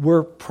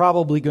we're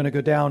probably going to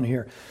go down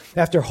here.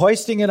 After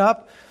hoisting it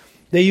up,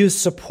 they use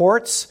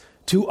supports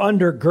to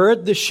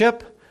undergird the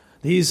ship.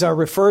 These are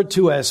referred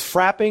to as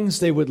frappings.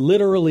 They would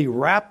literally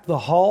wrap the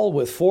hull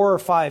with 4 or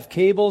 5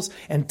 cables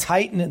and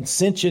tighten and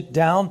cinch it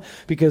down,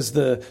 because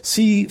the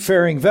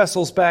seafaring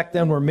vessels back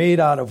then were made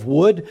out of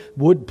wood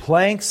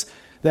planks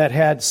that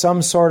had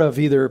some sort of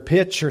either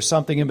pitch or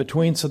something in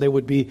between, so they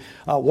would be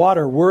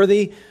water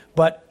worthy.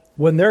 But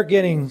when they're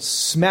getting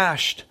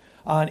smashed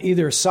on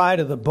either side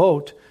of the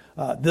boat,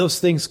 those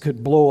things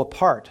could blow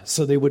apart.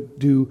 So they would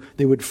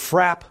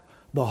frap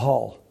the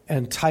hull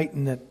and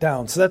tighten it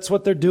down. So that's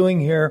what they're doing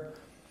here.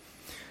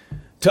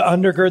 to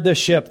undergird the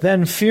ship.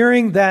 Then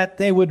fearing that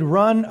they would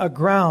run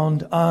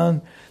aground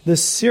on the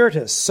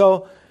Syrtis.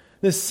 So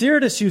the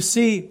Syrtis, you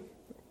see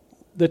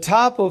the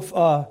top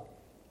of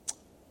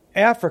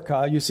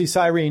Africa, you see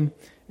Cyrene,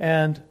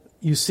 and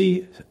you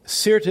see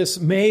Syrtis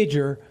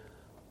Major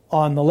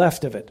on the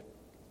left of it.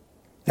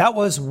 That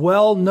was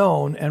well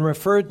known and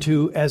referred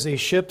to as a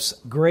ship's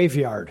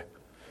graveyard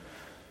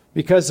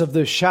because of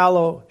the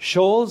shallow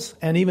shoals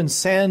and even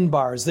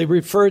sandbars. They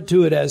referred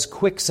to it as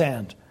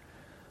quicksand.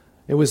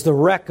 It was the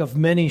wreck of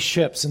many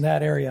ships in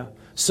that area.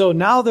 So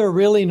now they're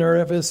really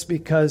nervous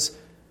because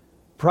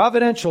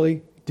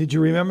providentially, did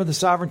you remember the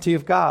sovereignty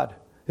of God?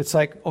 It's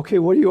like, okay,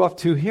 what are you up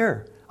to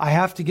here? I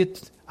have to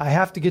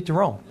get to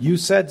Rome. You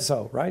said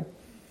so, right?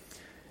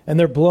 And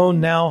they're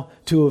blown now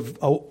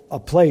to a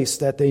place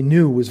that they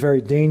knew was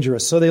very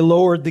dangerous. So they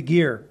lowered the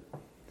gear.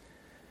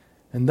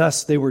 And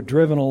thus they were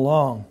driven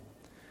along.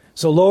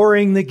 So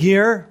lowering the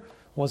gear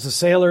was a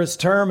sailor's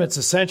term. It's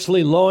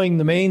essentially lowering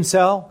the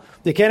mainsail.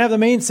 They can't have the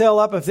mainsail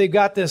up if they've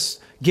got this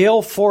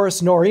gale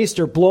force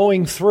nor'easter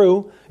blowing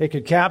through. It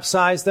could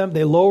capsize them.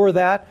 They lower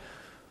that.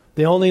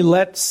 They only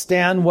let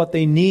stand what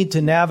they need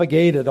to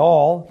navigate at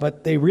all,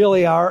 but they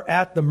really are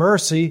at the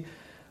mercy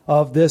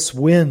of this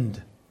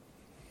wind.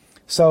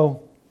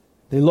 So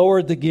they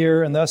lowered the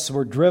gear and thus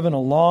were driven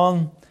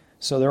along.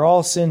 So they're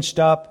all cinched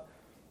up.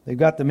 They've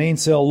got the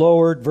mainsail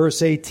lowered.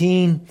 Verse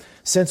 18,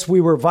 since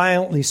we were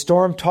violently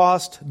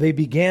storm-tossed, they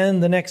began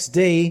the next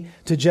day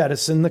to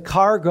jettison the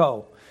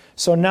cargo.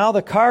 So now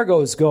the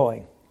cargo is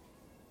going.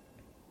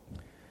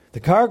 The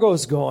cargo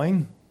is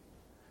going.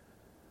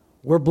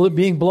 We're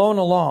being blown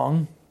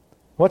along.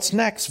 What's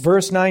next?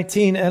 Verse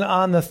 19, and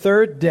on the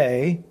third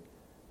day,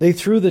 they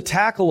threw the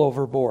tackle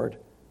overboard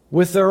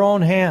with their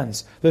own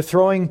hands. They're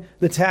throwing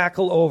the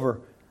tackle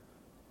over.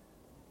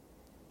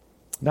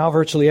 Now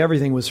virtually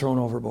everything was thrown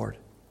overboard.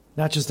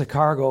 Not just the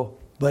cargo,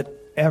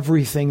 but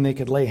everything they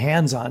could lay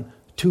hands on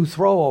to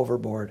throw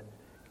overboard.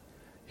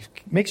 It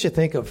makes you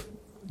think of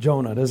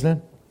Jonah, doesn't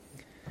it?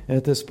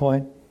 At this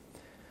point.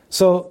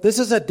 So this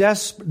is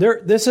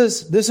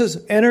this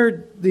has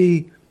entered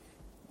the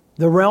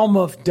realm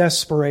of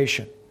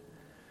desperation.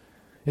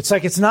 It's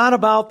like it's not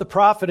about the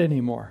prophet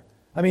anymore.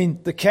 I mean,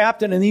 the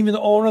captain and even the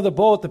owner of the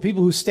boat, the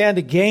people who stand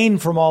to gain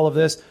from all of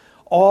this,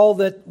 all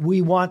that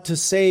we want to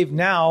save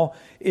now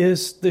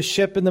is the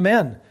ship and the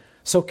men.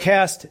 So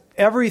cast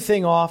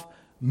everything off,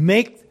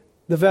 make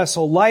the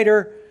vessel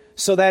lighter,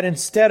 so that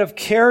instead of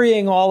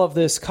carrying all of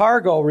this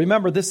cargo,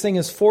 remember this thing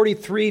is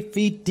 43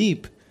 feet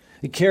deep.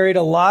 It carried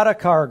a lot of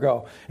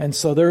cargo, and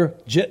so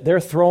they're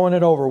throwing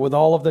it over with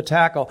all of the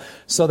tackle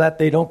so that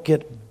they don't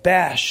get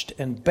bashed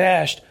and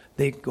bashed.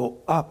 They go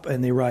up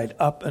and they ride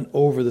up and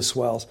over the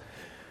swells.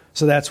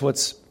 So that's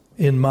what's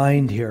in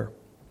mind here.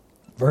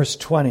 Verse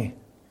 20.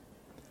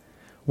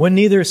 When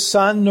neither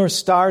sun nor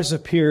stars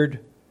appeared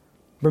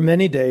for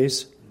many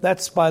days,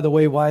 that's, by the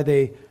way, why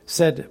they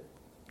said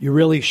you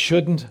really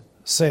shouldn't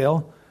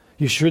sail.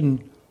 You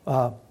shouldn't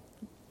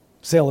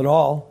sail at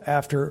all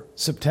after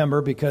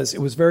September because it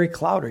was very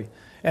cloudy,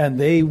 and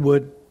they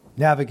would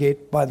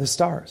navigate by the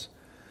stars.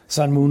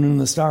 Sun, moon,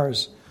 and the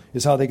stars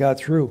is how they got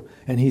through.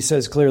 And he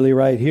says clearly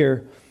right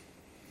here,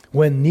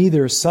 when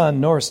neither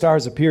sun nor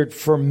stars appeared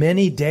for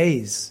many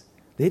days,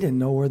 they didn't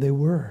know where they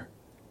were.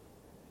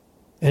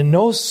 And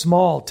no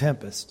small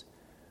tempest.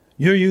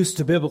 You're used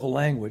to biblical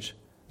language.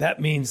 That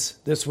means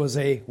this was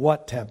a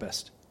what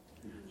tempest?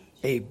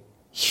 A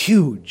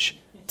huge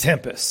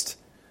tempest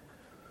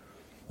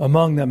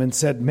among them, and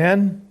said,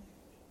 men,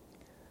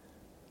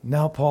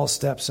 now Paul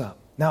steps up.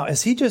 Now,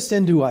 is he just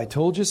into I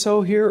told you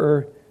so here,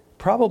 or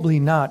probably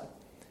not?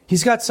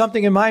 He's got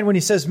something in mind when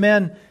he says,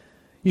 men,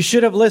 you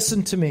should have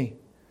listened to me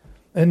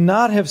and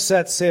not have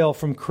set sail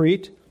from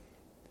Crete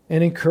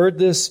and incurred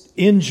this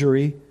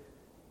injury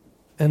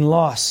and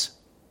loss.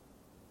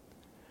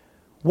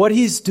 What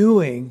he's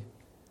doing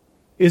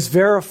is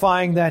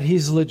verifying that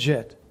he's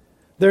legit.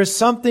 There's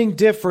something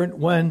different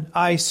when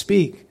I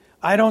speak.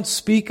 I don't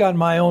speak on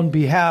my own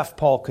behalf,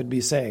 Paul could be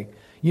saying.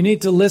 You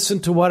need to listen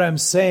to what I'm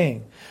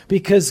saying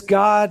because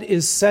God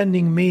is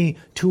sending me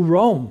to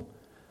Rome.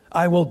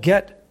 I will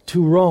get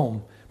to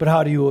Rome. But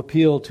how do you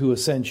appeal to a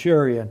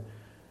centurion,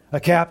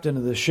 a captain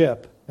of the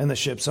ship, and the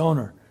ship's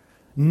owner?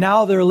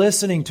 Now they're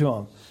listening to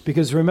him.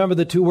 Because remember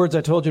the two words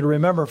I told you to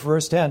remember for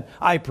verse 10,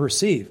 I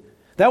perceive.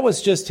 That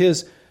was just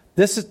his,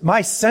 this is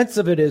my sense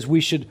of it is we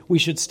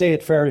should stay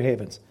at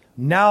Fairhavens.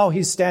 Now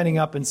he's standing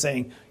up and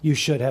saying, you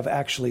should have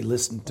actually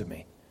listened to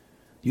me.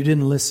 You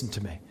didn't listen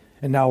to me.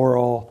 And now we're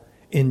all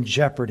in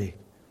jeopardy.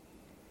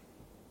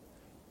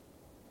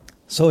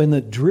 So in the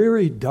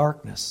dreary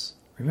darkness,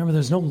 remember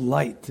there's no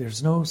light.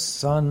 There's no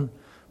sun,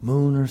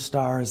 moon, or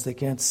stars. They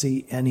can't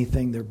see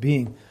anything. They're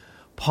being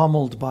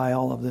pummeled by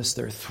all of this.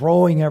 They're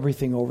throwing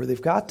everything over.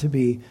 They've got to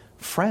be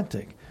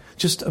frantic.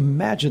 Just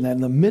imagine that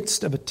in the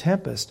midst of a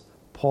tempest,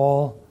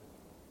 Paul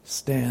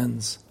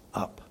stands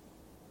up.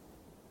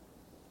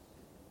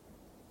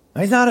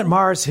 Now, he's not at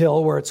Mars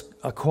Hill where it's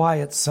a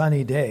quiet,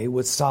 sunny day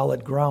with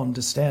solid ground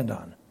to stand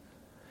on.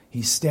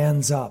 He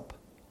stands up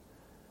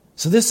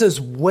So this is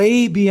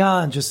way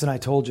beyond just an I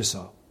told you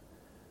so.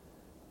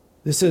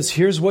 This is,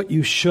 here's what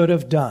you should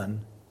have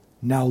done.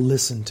 Now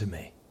listen to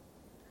me.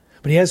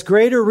 But he has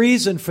greater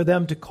reason for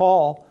them to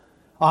call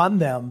on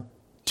them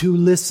to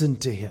listen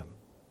to him.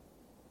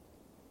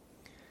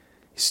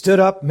 He stood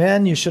up,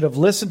 men, you should have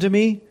listened to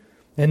me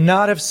and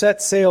not have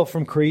set sail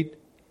from Crete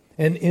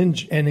and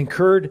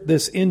incurred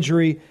this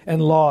injury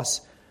and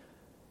loss.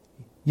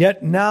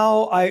 Yet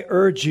now I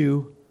urge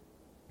you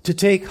to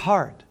take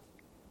heart.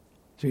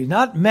 So he's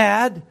not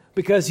mad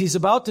because he's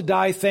about to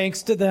die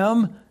thanks to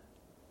them.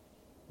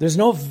 There's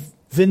no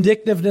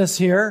vindictiveness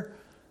here.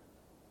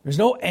 There's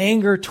no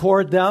anger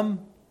toward them.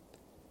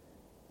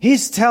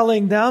 He's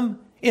telling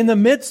them in the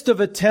midst of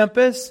a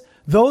tempest,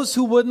 those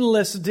who wouldn't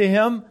listen to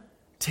him,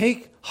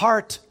 take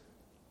heart.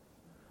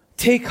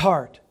 Take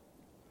heart.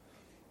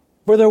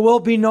 For there will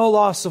be no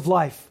loss of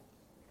life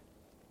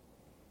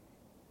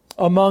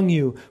among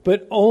you,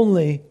 but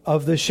only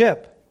of the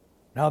ship.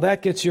 Now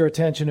that gets your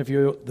attention if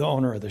you're the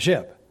owner of the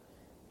ship.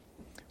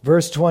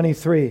 Verse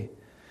 23.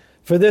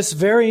 For this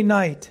very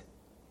night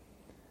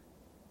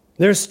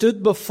there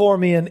stood before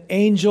me an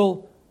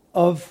angel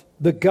of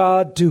the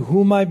God to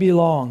whom I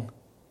belong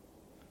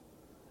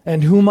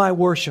and whom I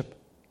worship.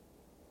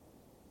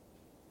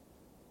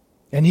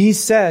 And he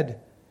said,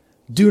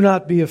 do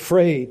not be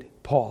afraid,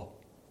 Paul.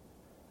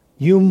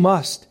 You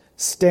must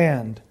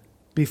stand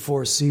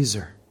before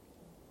Caesar.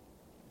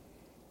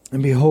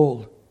 And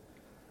behold,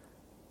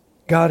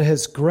 God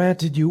has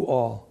granted you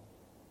all,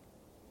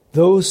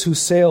 those who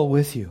sail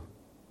with you.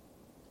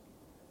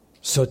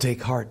 So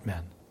take heart,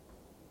 men.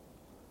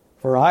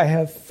 For I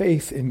have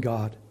faith in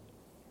God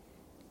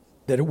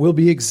that it will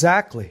be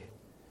exactly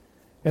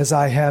as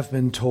I have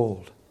been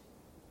told.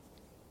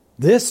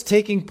 This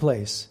taking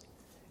place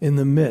in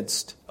the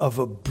midst of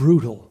a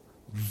brutal,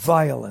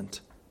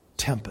 violent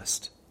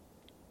tempest.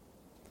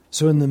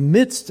 So in the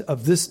midst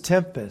of this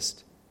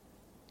tempest,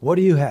 what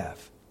do you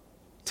have?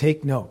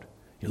 Take note.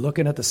 You're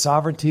looking at the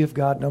sovereignty of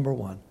God, number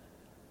one.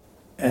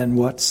 And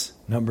what's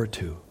number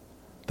two?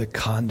 The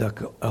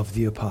conduct of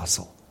the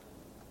apostle.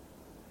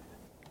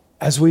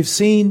 As we've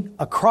seen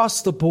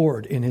across the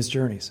board in his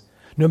journeys,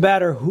 no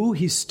matter who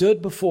he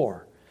stood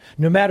before,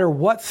 no matter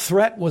what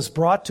threat was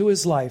brought to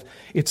his life,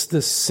 it's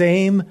the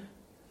same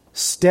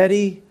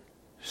steady,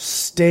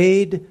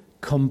 staid,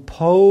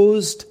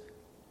 composed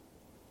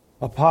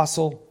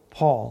apostle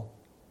Paul.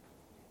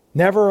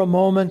 Never a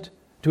moment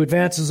to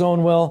advance his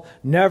own will,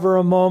 never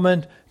a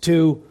moment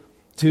to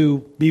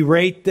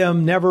berate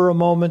them, never a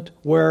moment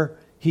where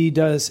he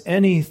does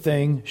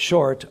anything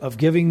short of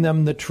giving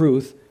them the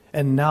truth,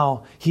 and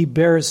now he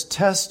bears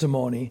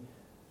testimony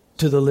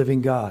to the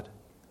living God.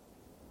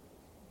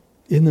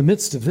 In the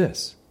midst of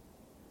this,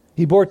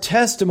 he bore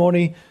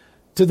testimony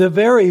to the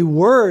very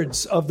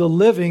words of the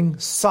living,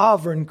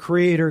 sovereign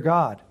Creator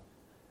God.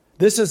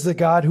 This is the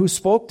God who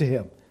spoke to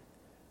him.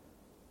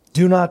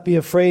 Do not be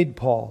afraid,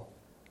 Paul.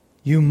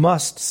 You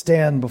must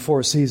stand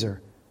before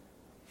Caesar.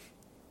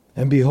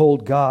 And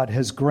behold, God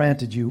has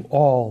granted you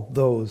all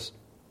those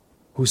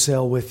who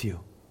sail with you.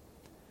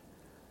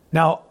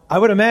 Now, I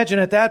would imagine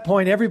at that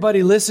point,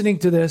 everybody listening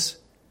to this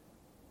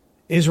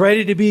is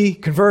ready to be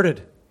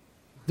converted.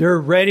 They're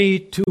ready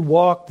to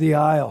walk the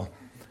aisle.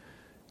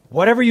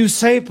 Whatever you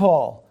say,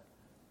 Paul,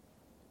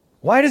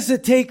 why does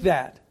it take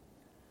that?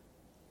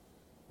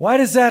 Why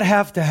does that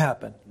have to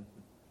happen?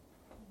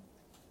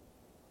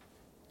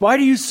 Why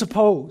do you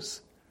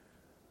suppose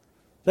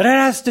that it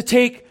has to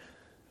take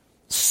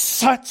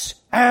such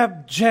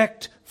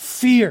abject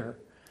fear,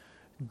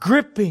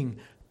 gripping,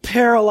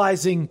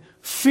 paralyzing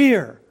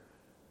fear,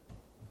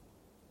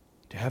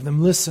 to have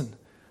them listen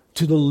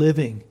to the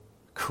living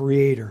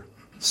Creator,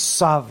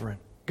 sovereign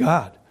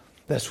God?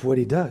 That's what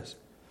he does.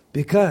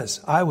 Because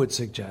I would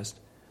suggest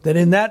that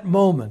in that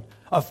moment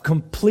of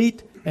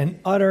complete and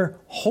utter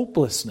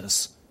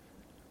hopelessness,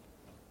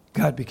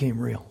 God became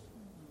real.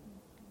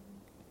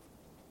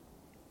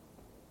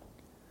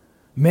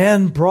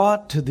 Man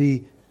brought to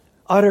the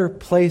utter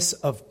place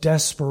of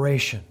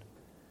desperation.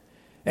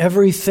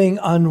 Everything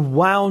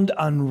unwound,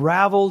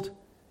 unraveled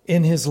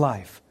in his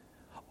life.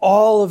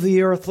 All of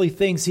the earthly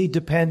things he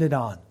depended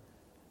on.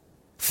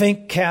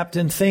 Think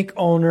captain, think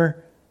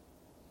owner,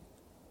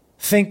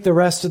 think the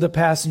rest of the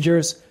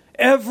passengers.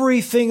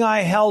 Everything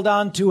I held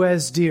on to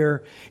as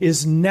dear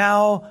is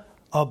now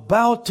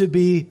about to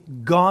be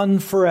gone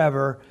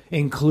forever,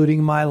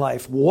 including my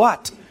life.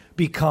 What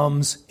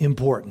becomes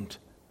important?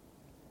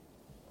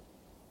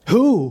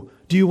 Who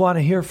do you want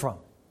to hear from?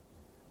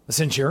 The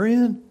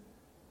centurion?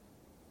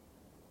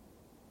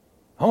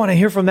 I want to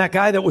hear from that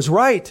guy that was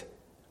right.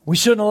 We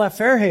shouldn't have left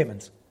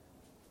Fairhavens.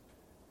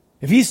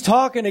 If he's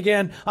talking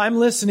again, I'm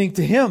listening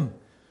to him.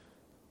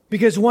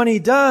 Because when he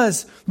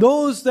does,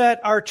 those that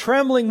are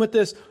trembling with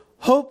this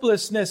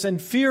hopelessness and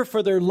fear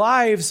for their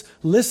lives,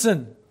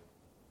 listen.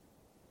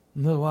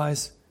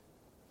 Otherwise,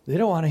 they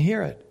don't want to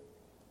hear it.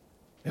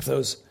 If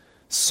those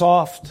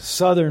soft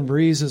southern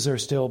breezes are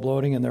still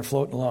blowing and they're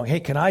floating along, hey,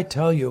 can I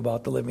tell you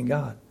about the living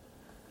God?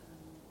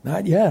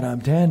 Not yet. I'm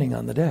standing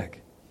on the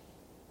deck.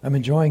 I'm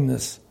enjoying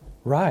this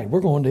ride.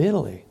 We're going to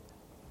Italy.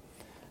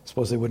 I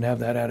suppose they wouldn't have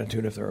that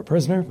attitude if they're a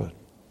prisoner, but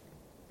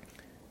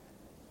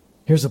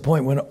here's the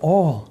point. When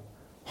all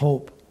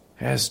hope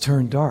has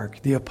turned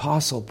dark, the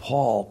Apostle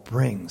Paul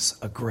brings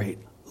a great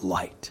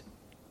light.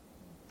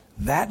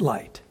 That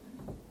light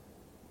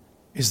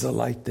is the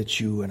light that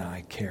you and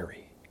I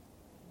carry.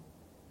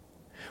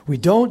 We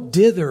don't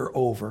dither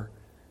over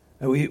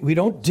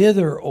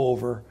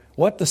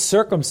what the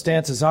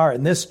circumstances are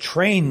in this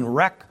train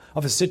wreck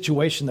of a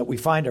situation that we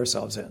find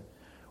ourselves in.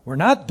 We're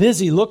not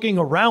busy looking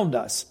around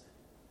us.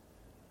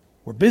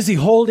 We're busy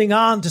holding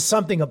on to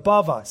something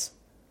above us.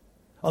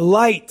 A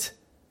light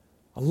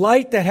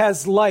that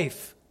has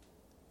life.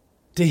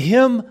 To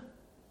Him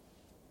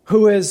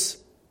who is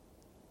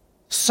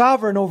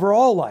sovereign over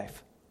all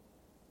life.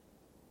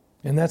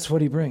 And that's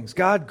what He brings.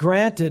 God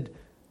granted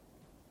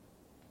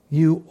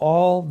you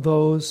all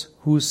those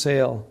who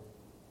sail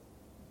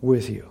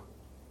with you.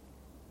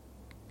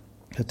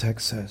 The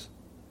text says,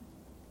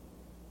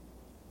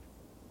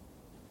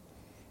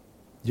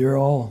 you're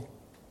all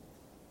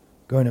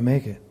going to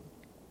make it.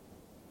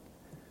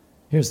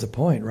 Here's the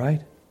point,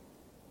 right?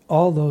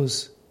 All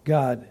those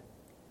God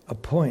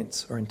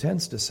appoints or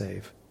intends to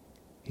save,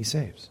 He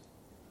saves.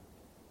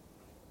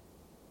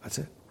 That's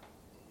it.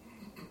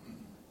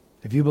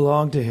 If you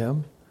belong to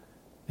Him,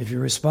 if you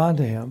respond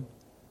to Him,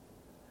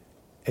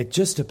 it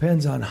just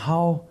depends on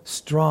how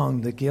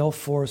strong the gale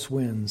force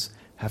winds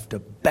have to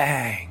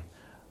bang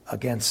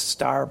against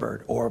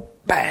starboard or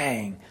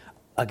bang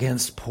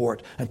against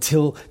port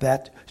until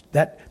that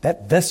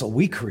vessel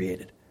we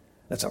created,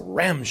 that's a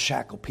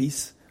ramshackle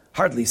piece,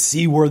 hardly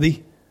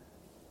seaworthy.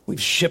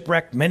 We've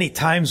shipwrecked many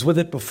times with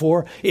it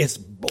before. It's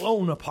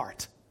blown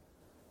apart.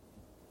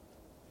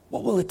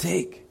 What will it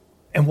take?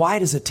 And why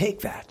does it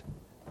take that?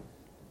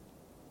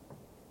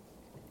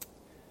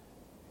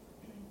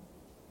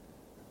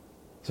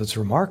 So it's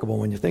remarkable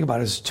when you think about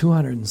it. It's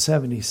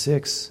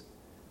 276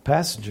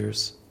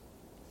 passengers.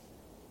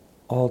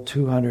 All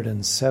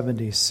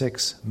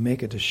 276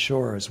 make it to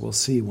shore, as we'll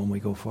see when we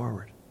go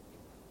forward.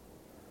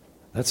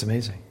 That's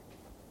amazing.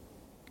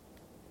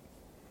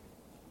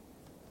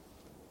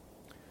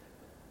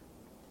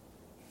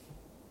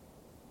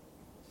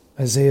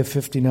 Isaiah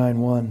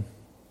 59:1.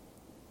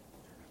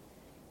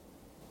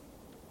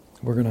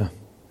 We're going to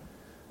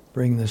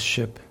bring this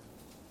ship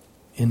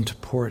into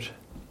port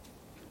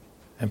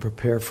and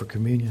prepare for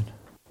communion.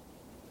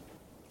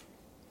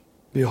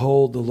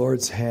 Behold, the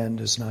Lord's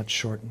hand is not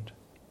shortened,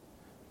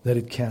 that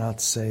it cannot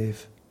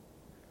save,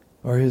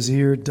 or His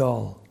ear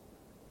dull,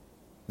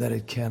 that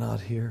it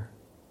cannot hear.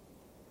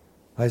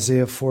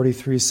 Isaiah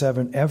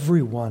 43:7.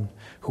 Everyone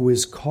who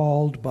is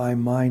called by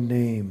my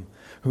name,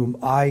 whom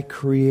I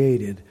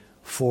created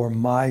for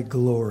my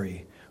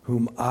glory,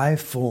 whom I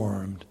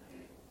formed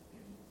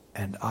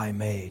and I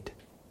made.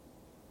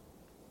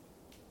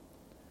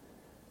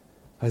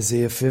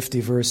 Isaiah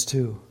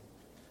 50:2.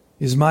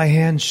 Is my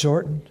hand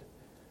shortened,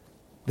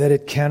 that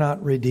it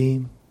cannot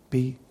redeem?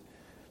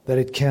 That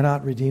it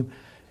cannot redeem?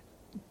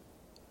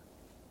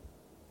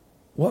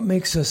 What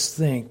makes us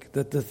think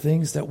that the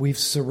things that we've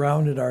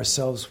surrounded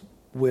ourselves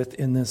with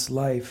in this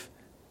life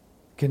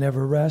can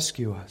ever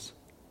rescue us,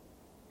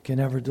 can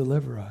ever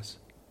deliver us?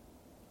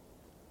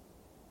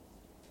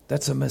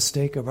 That's a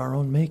mistake of our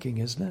own making,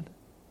 isn't it?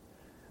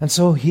 And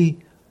so he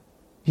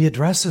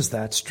addresses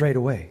that straight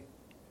away.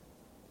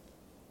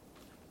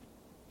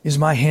 Is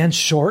my hand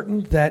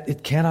shortened that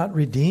it cannot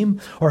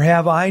redeem? Or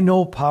have I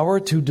no power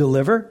to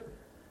deliver?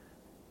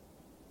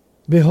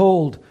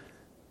 Behold,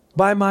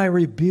 by my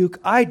rebuke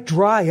I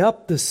dry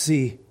up the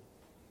sea.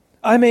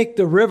 I make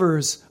the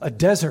rivers a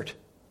desert.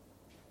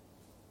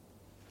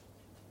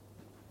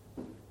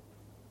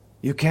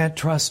 You can't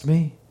trust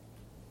me?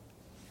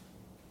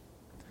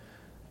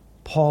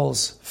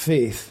 Paul's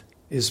faith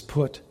is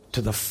put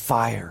to the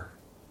fire.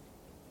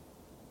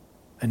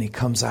 And he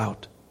comes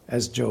out,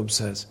 as Job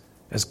says,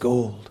 as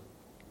gold.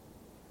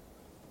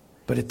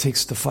 But it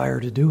takes the fire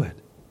to do it.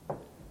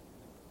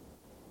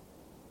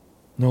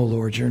 No,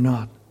 Lord, you're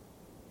not.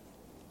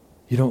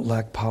 You don't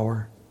lack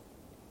power.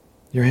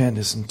 Your hand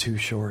isn't too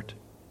short.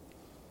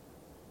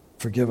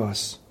 Forgive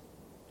us.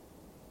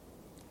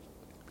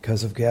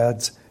 Because of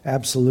God's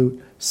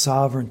absolute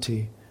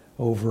sovereignty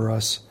over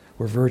us,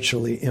 we're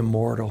virtually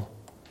immortal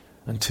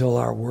until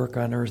our work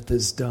on earth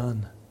is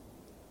done.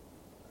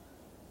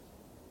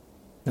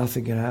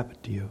 Nothing can happen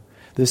to you.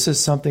 This is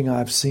something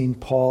I've seen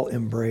Paul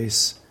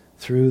embrace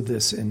through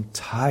this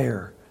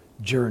entire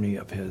journey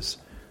of his.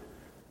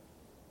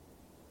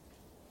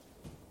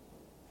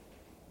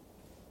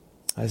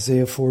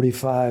 Isaiah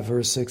 45,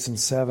 verse 6 and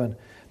 7,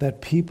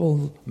 that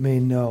people may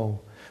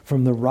know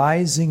from the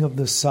rising of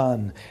the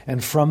sun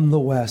and from the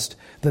west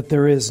that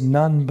there is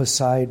none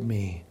beside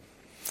me.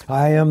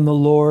 I am the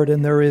Lord,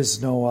 and there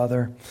is no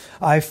other.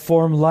 I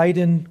form light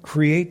and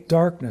create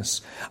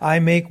darkness. I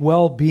make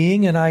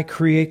well-being, and I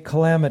create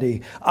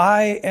calamity.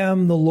 I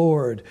am the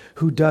Lord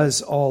who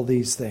does all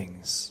these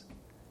things.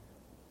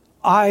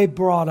 I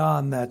brought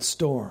on that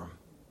storm.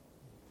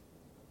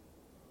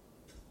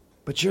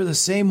 But you're the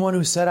same one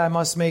who said I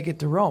must make it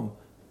to Rome.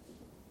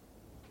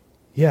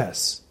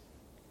 Yes.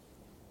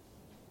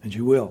 And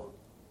you will.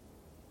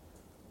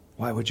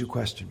 Why would you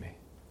question me?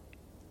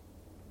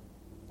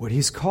 What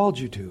He's called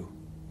you to,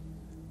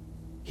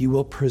 He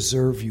will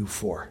preserve you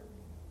for.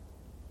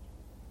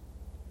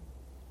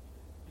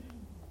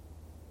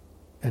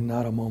 And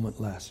not a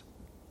moment less.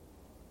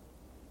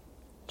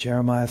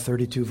 Jeremiah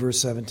 32, verse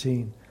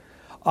 17.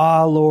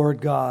 Ah,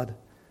 Lord God,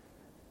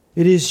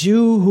 it is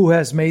you who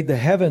has made the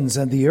heavens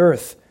and the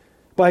earth.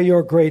 By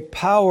your great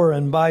power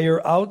and by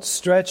your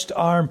outstretched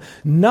arm,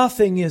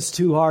 nothing is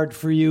too hard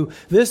for you.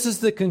 This is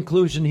the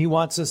conclusion He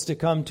wants us to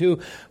come to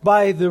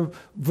by the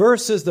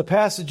verses, the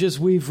passages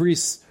we've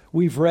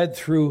read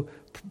through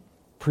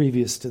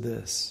previous to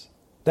this.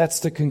 That's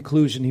the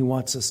conclusion He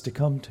wants us to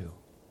come to.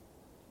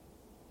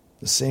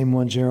 The same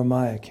one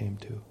Jeremiah came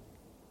to.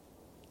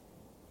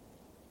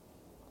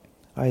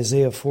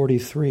 Isaiah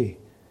 43,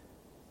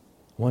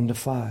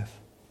 1-5.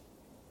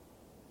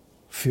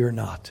 Fear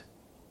not,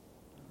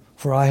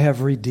 for I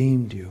have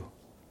redeemed you.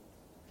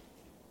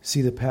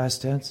 See the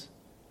past tense?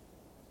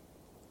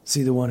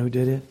 See the one who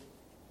did it?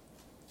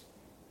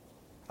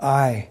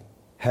 I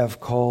have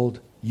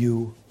called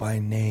you by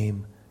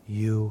name.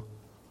 You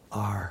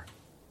are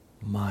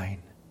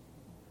mine.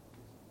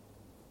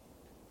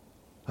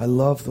 I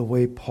love the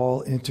way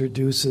Paul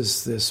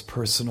introduces this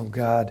personal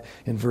God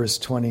in verse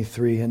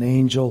 23. An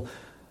angel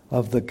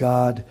of the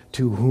God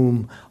to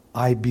whom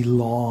I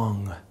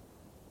belong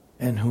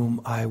and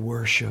whom I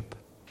worship.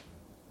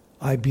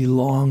 I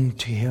belong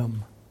to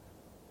Him.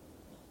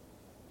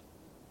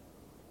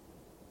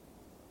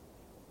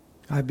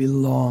 I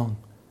belong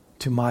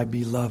to my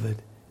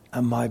beloved,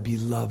 and my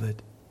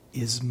beloved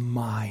is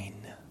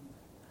mine.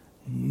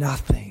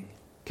 Nothing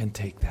can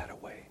take that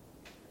away.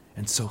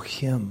 And so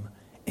Him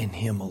and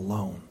Him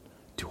alone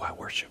do I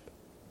worship.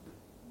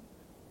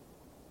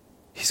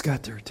 He's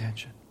got their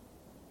attention.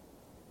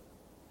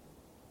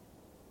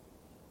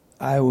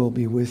 I will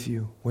be with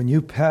you. When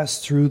you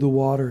pass through the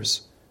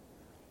waters,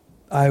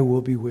 I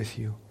will be with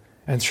you.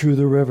 And through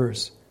the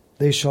rivers,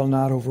 they shall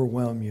not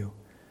overwhelm you.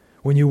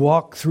 When you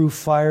walk through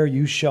fire,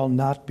 you shall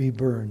not be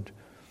burned,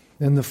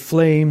 and the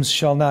flames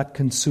shall not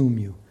consume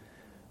you.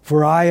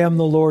 For I am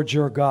the Lord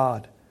your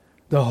God,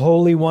 the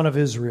Holy One of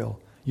Israel,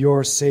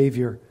 your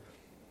Savior.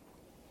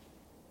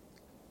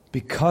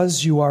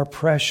 Because you are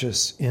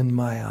precious in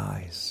my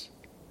eyes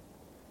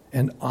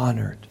and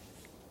honored,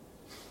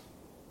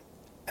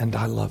 and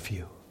I love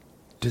you.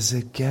 Does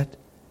it get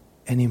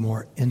any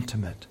more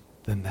intimate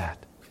than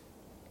that?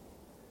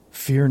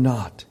 Fear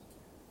not,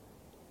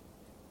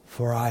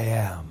 for I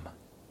am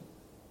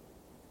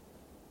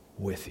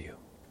with you.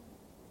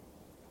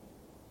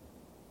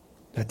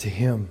 That to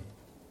Him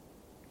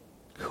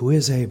who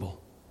is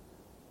able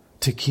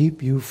to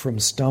keep you from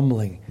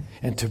stumbling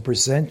and to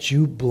present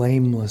you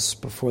blameless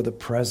before the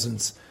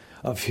presence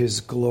of His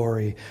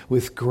glory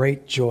with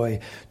great joy,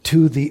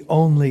 to the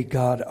only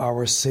God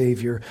our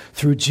Savior,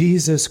 through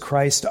Jesus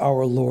Christ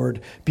our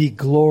Lord, be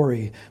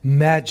glory,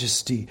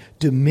 majesty,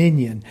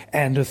 dominion,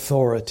 and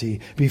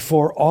authority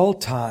before all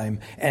time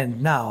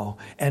and now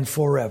and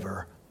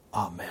forever.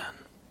 Amen.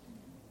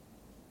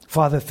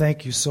 Father,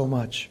 thank you so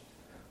much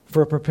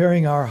for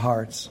preparing our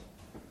hearts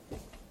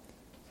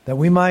that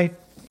we might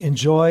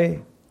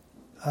enjoy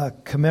a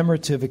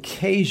commemorative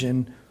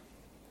occasion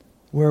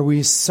where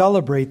we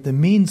celebrate the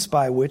means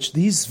by which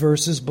these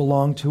verses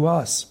belong to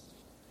us.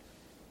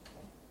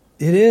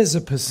 It is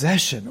a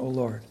possession, O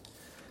Lord,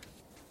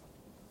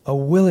 a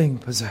willing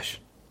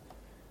possession,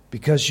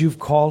 because you've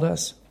called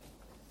us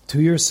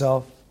to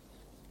yourself.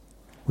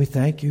 We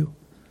thank you.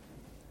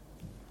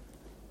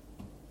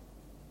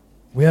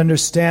 We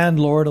understand,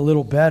 Lord, a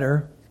little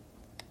better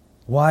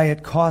why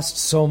it costs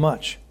so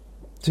much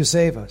to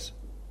save us.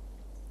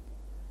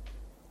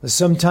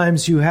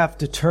 Sometimes you have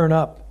to turn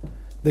up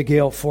the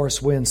gale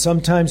force wind.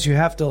 Sometimes you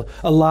have to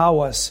allow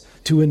us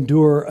to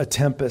endure a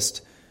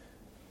tempest.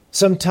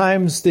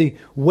 Sometimes the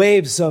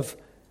waves of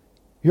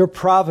your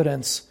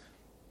providence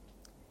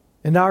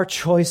and our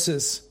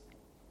choices,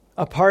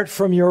 apart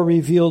from your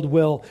revealed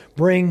will,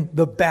 bring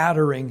the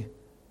battering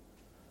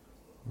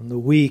on the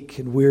weak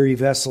and weary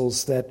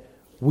vessels that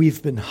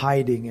we've been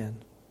hiding in.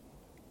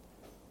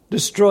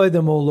 Destroy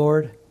them, O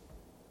Lord,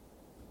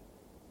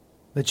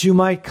 that you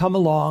might come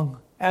along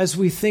as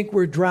we think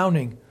we're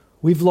drowning.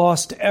 We've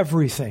lost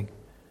everything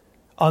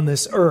on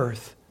this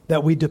earth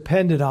that we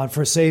depended on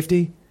for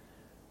safety,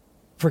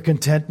 for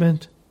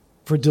contentment,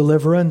 for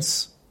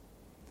deliverance.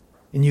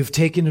 And you've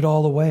taken it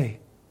all away.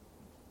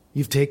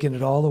 You've taken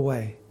it all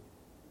away.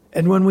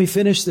 And when we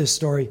finish this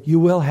story, you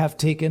will have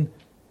taken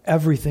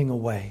everything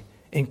away,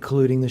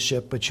 including the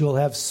ship, but you'll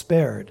have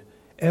spared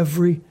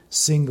every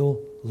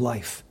single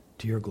life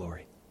to your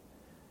glory.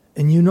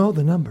 And you know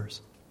the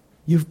numbers.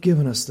 You've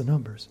given us the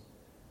numbers.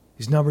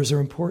 These numbers are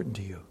important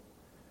to you.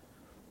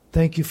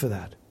 Thank you for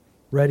that.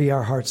 Ready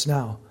our hearts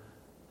now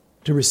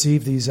to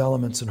receive these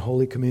elements in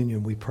Holy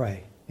Communion, we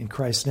pray. In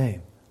Christ's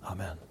name,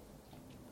 amen.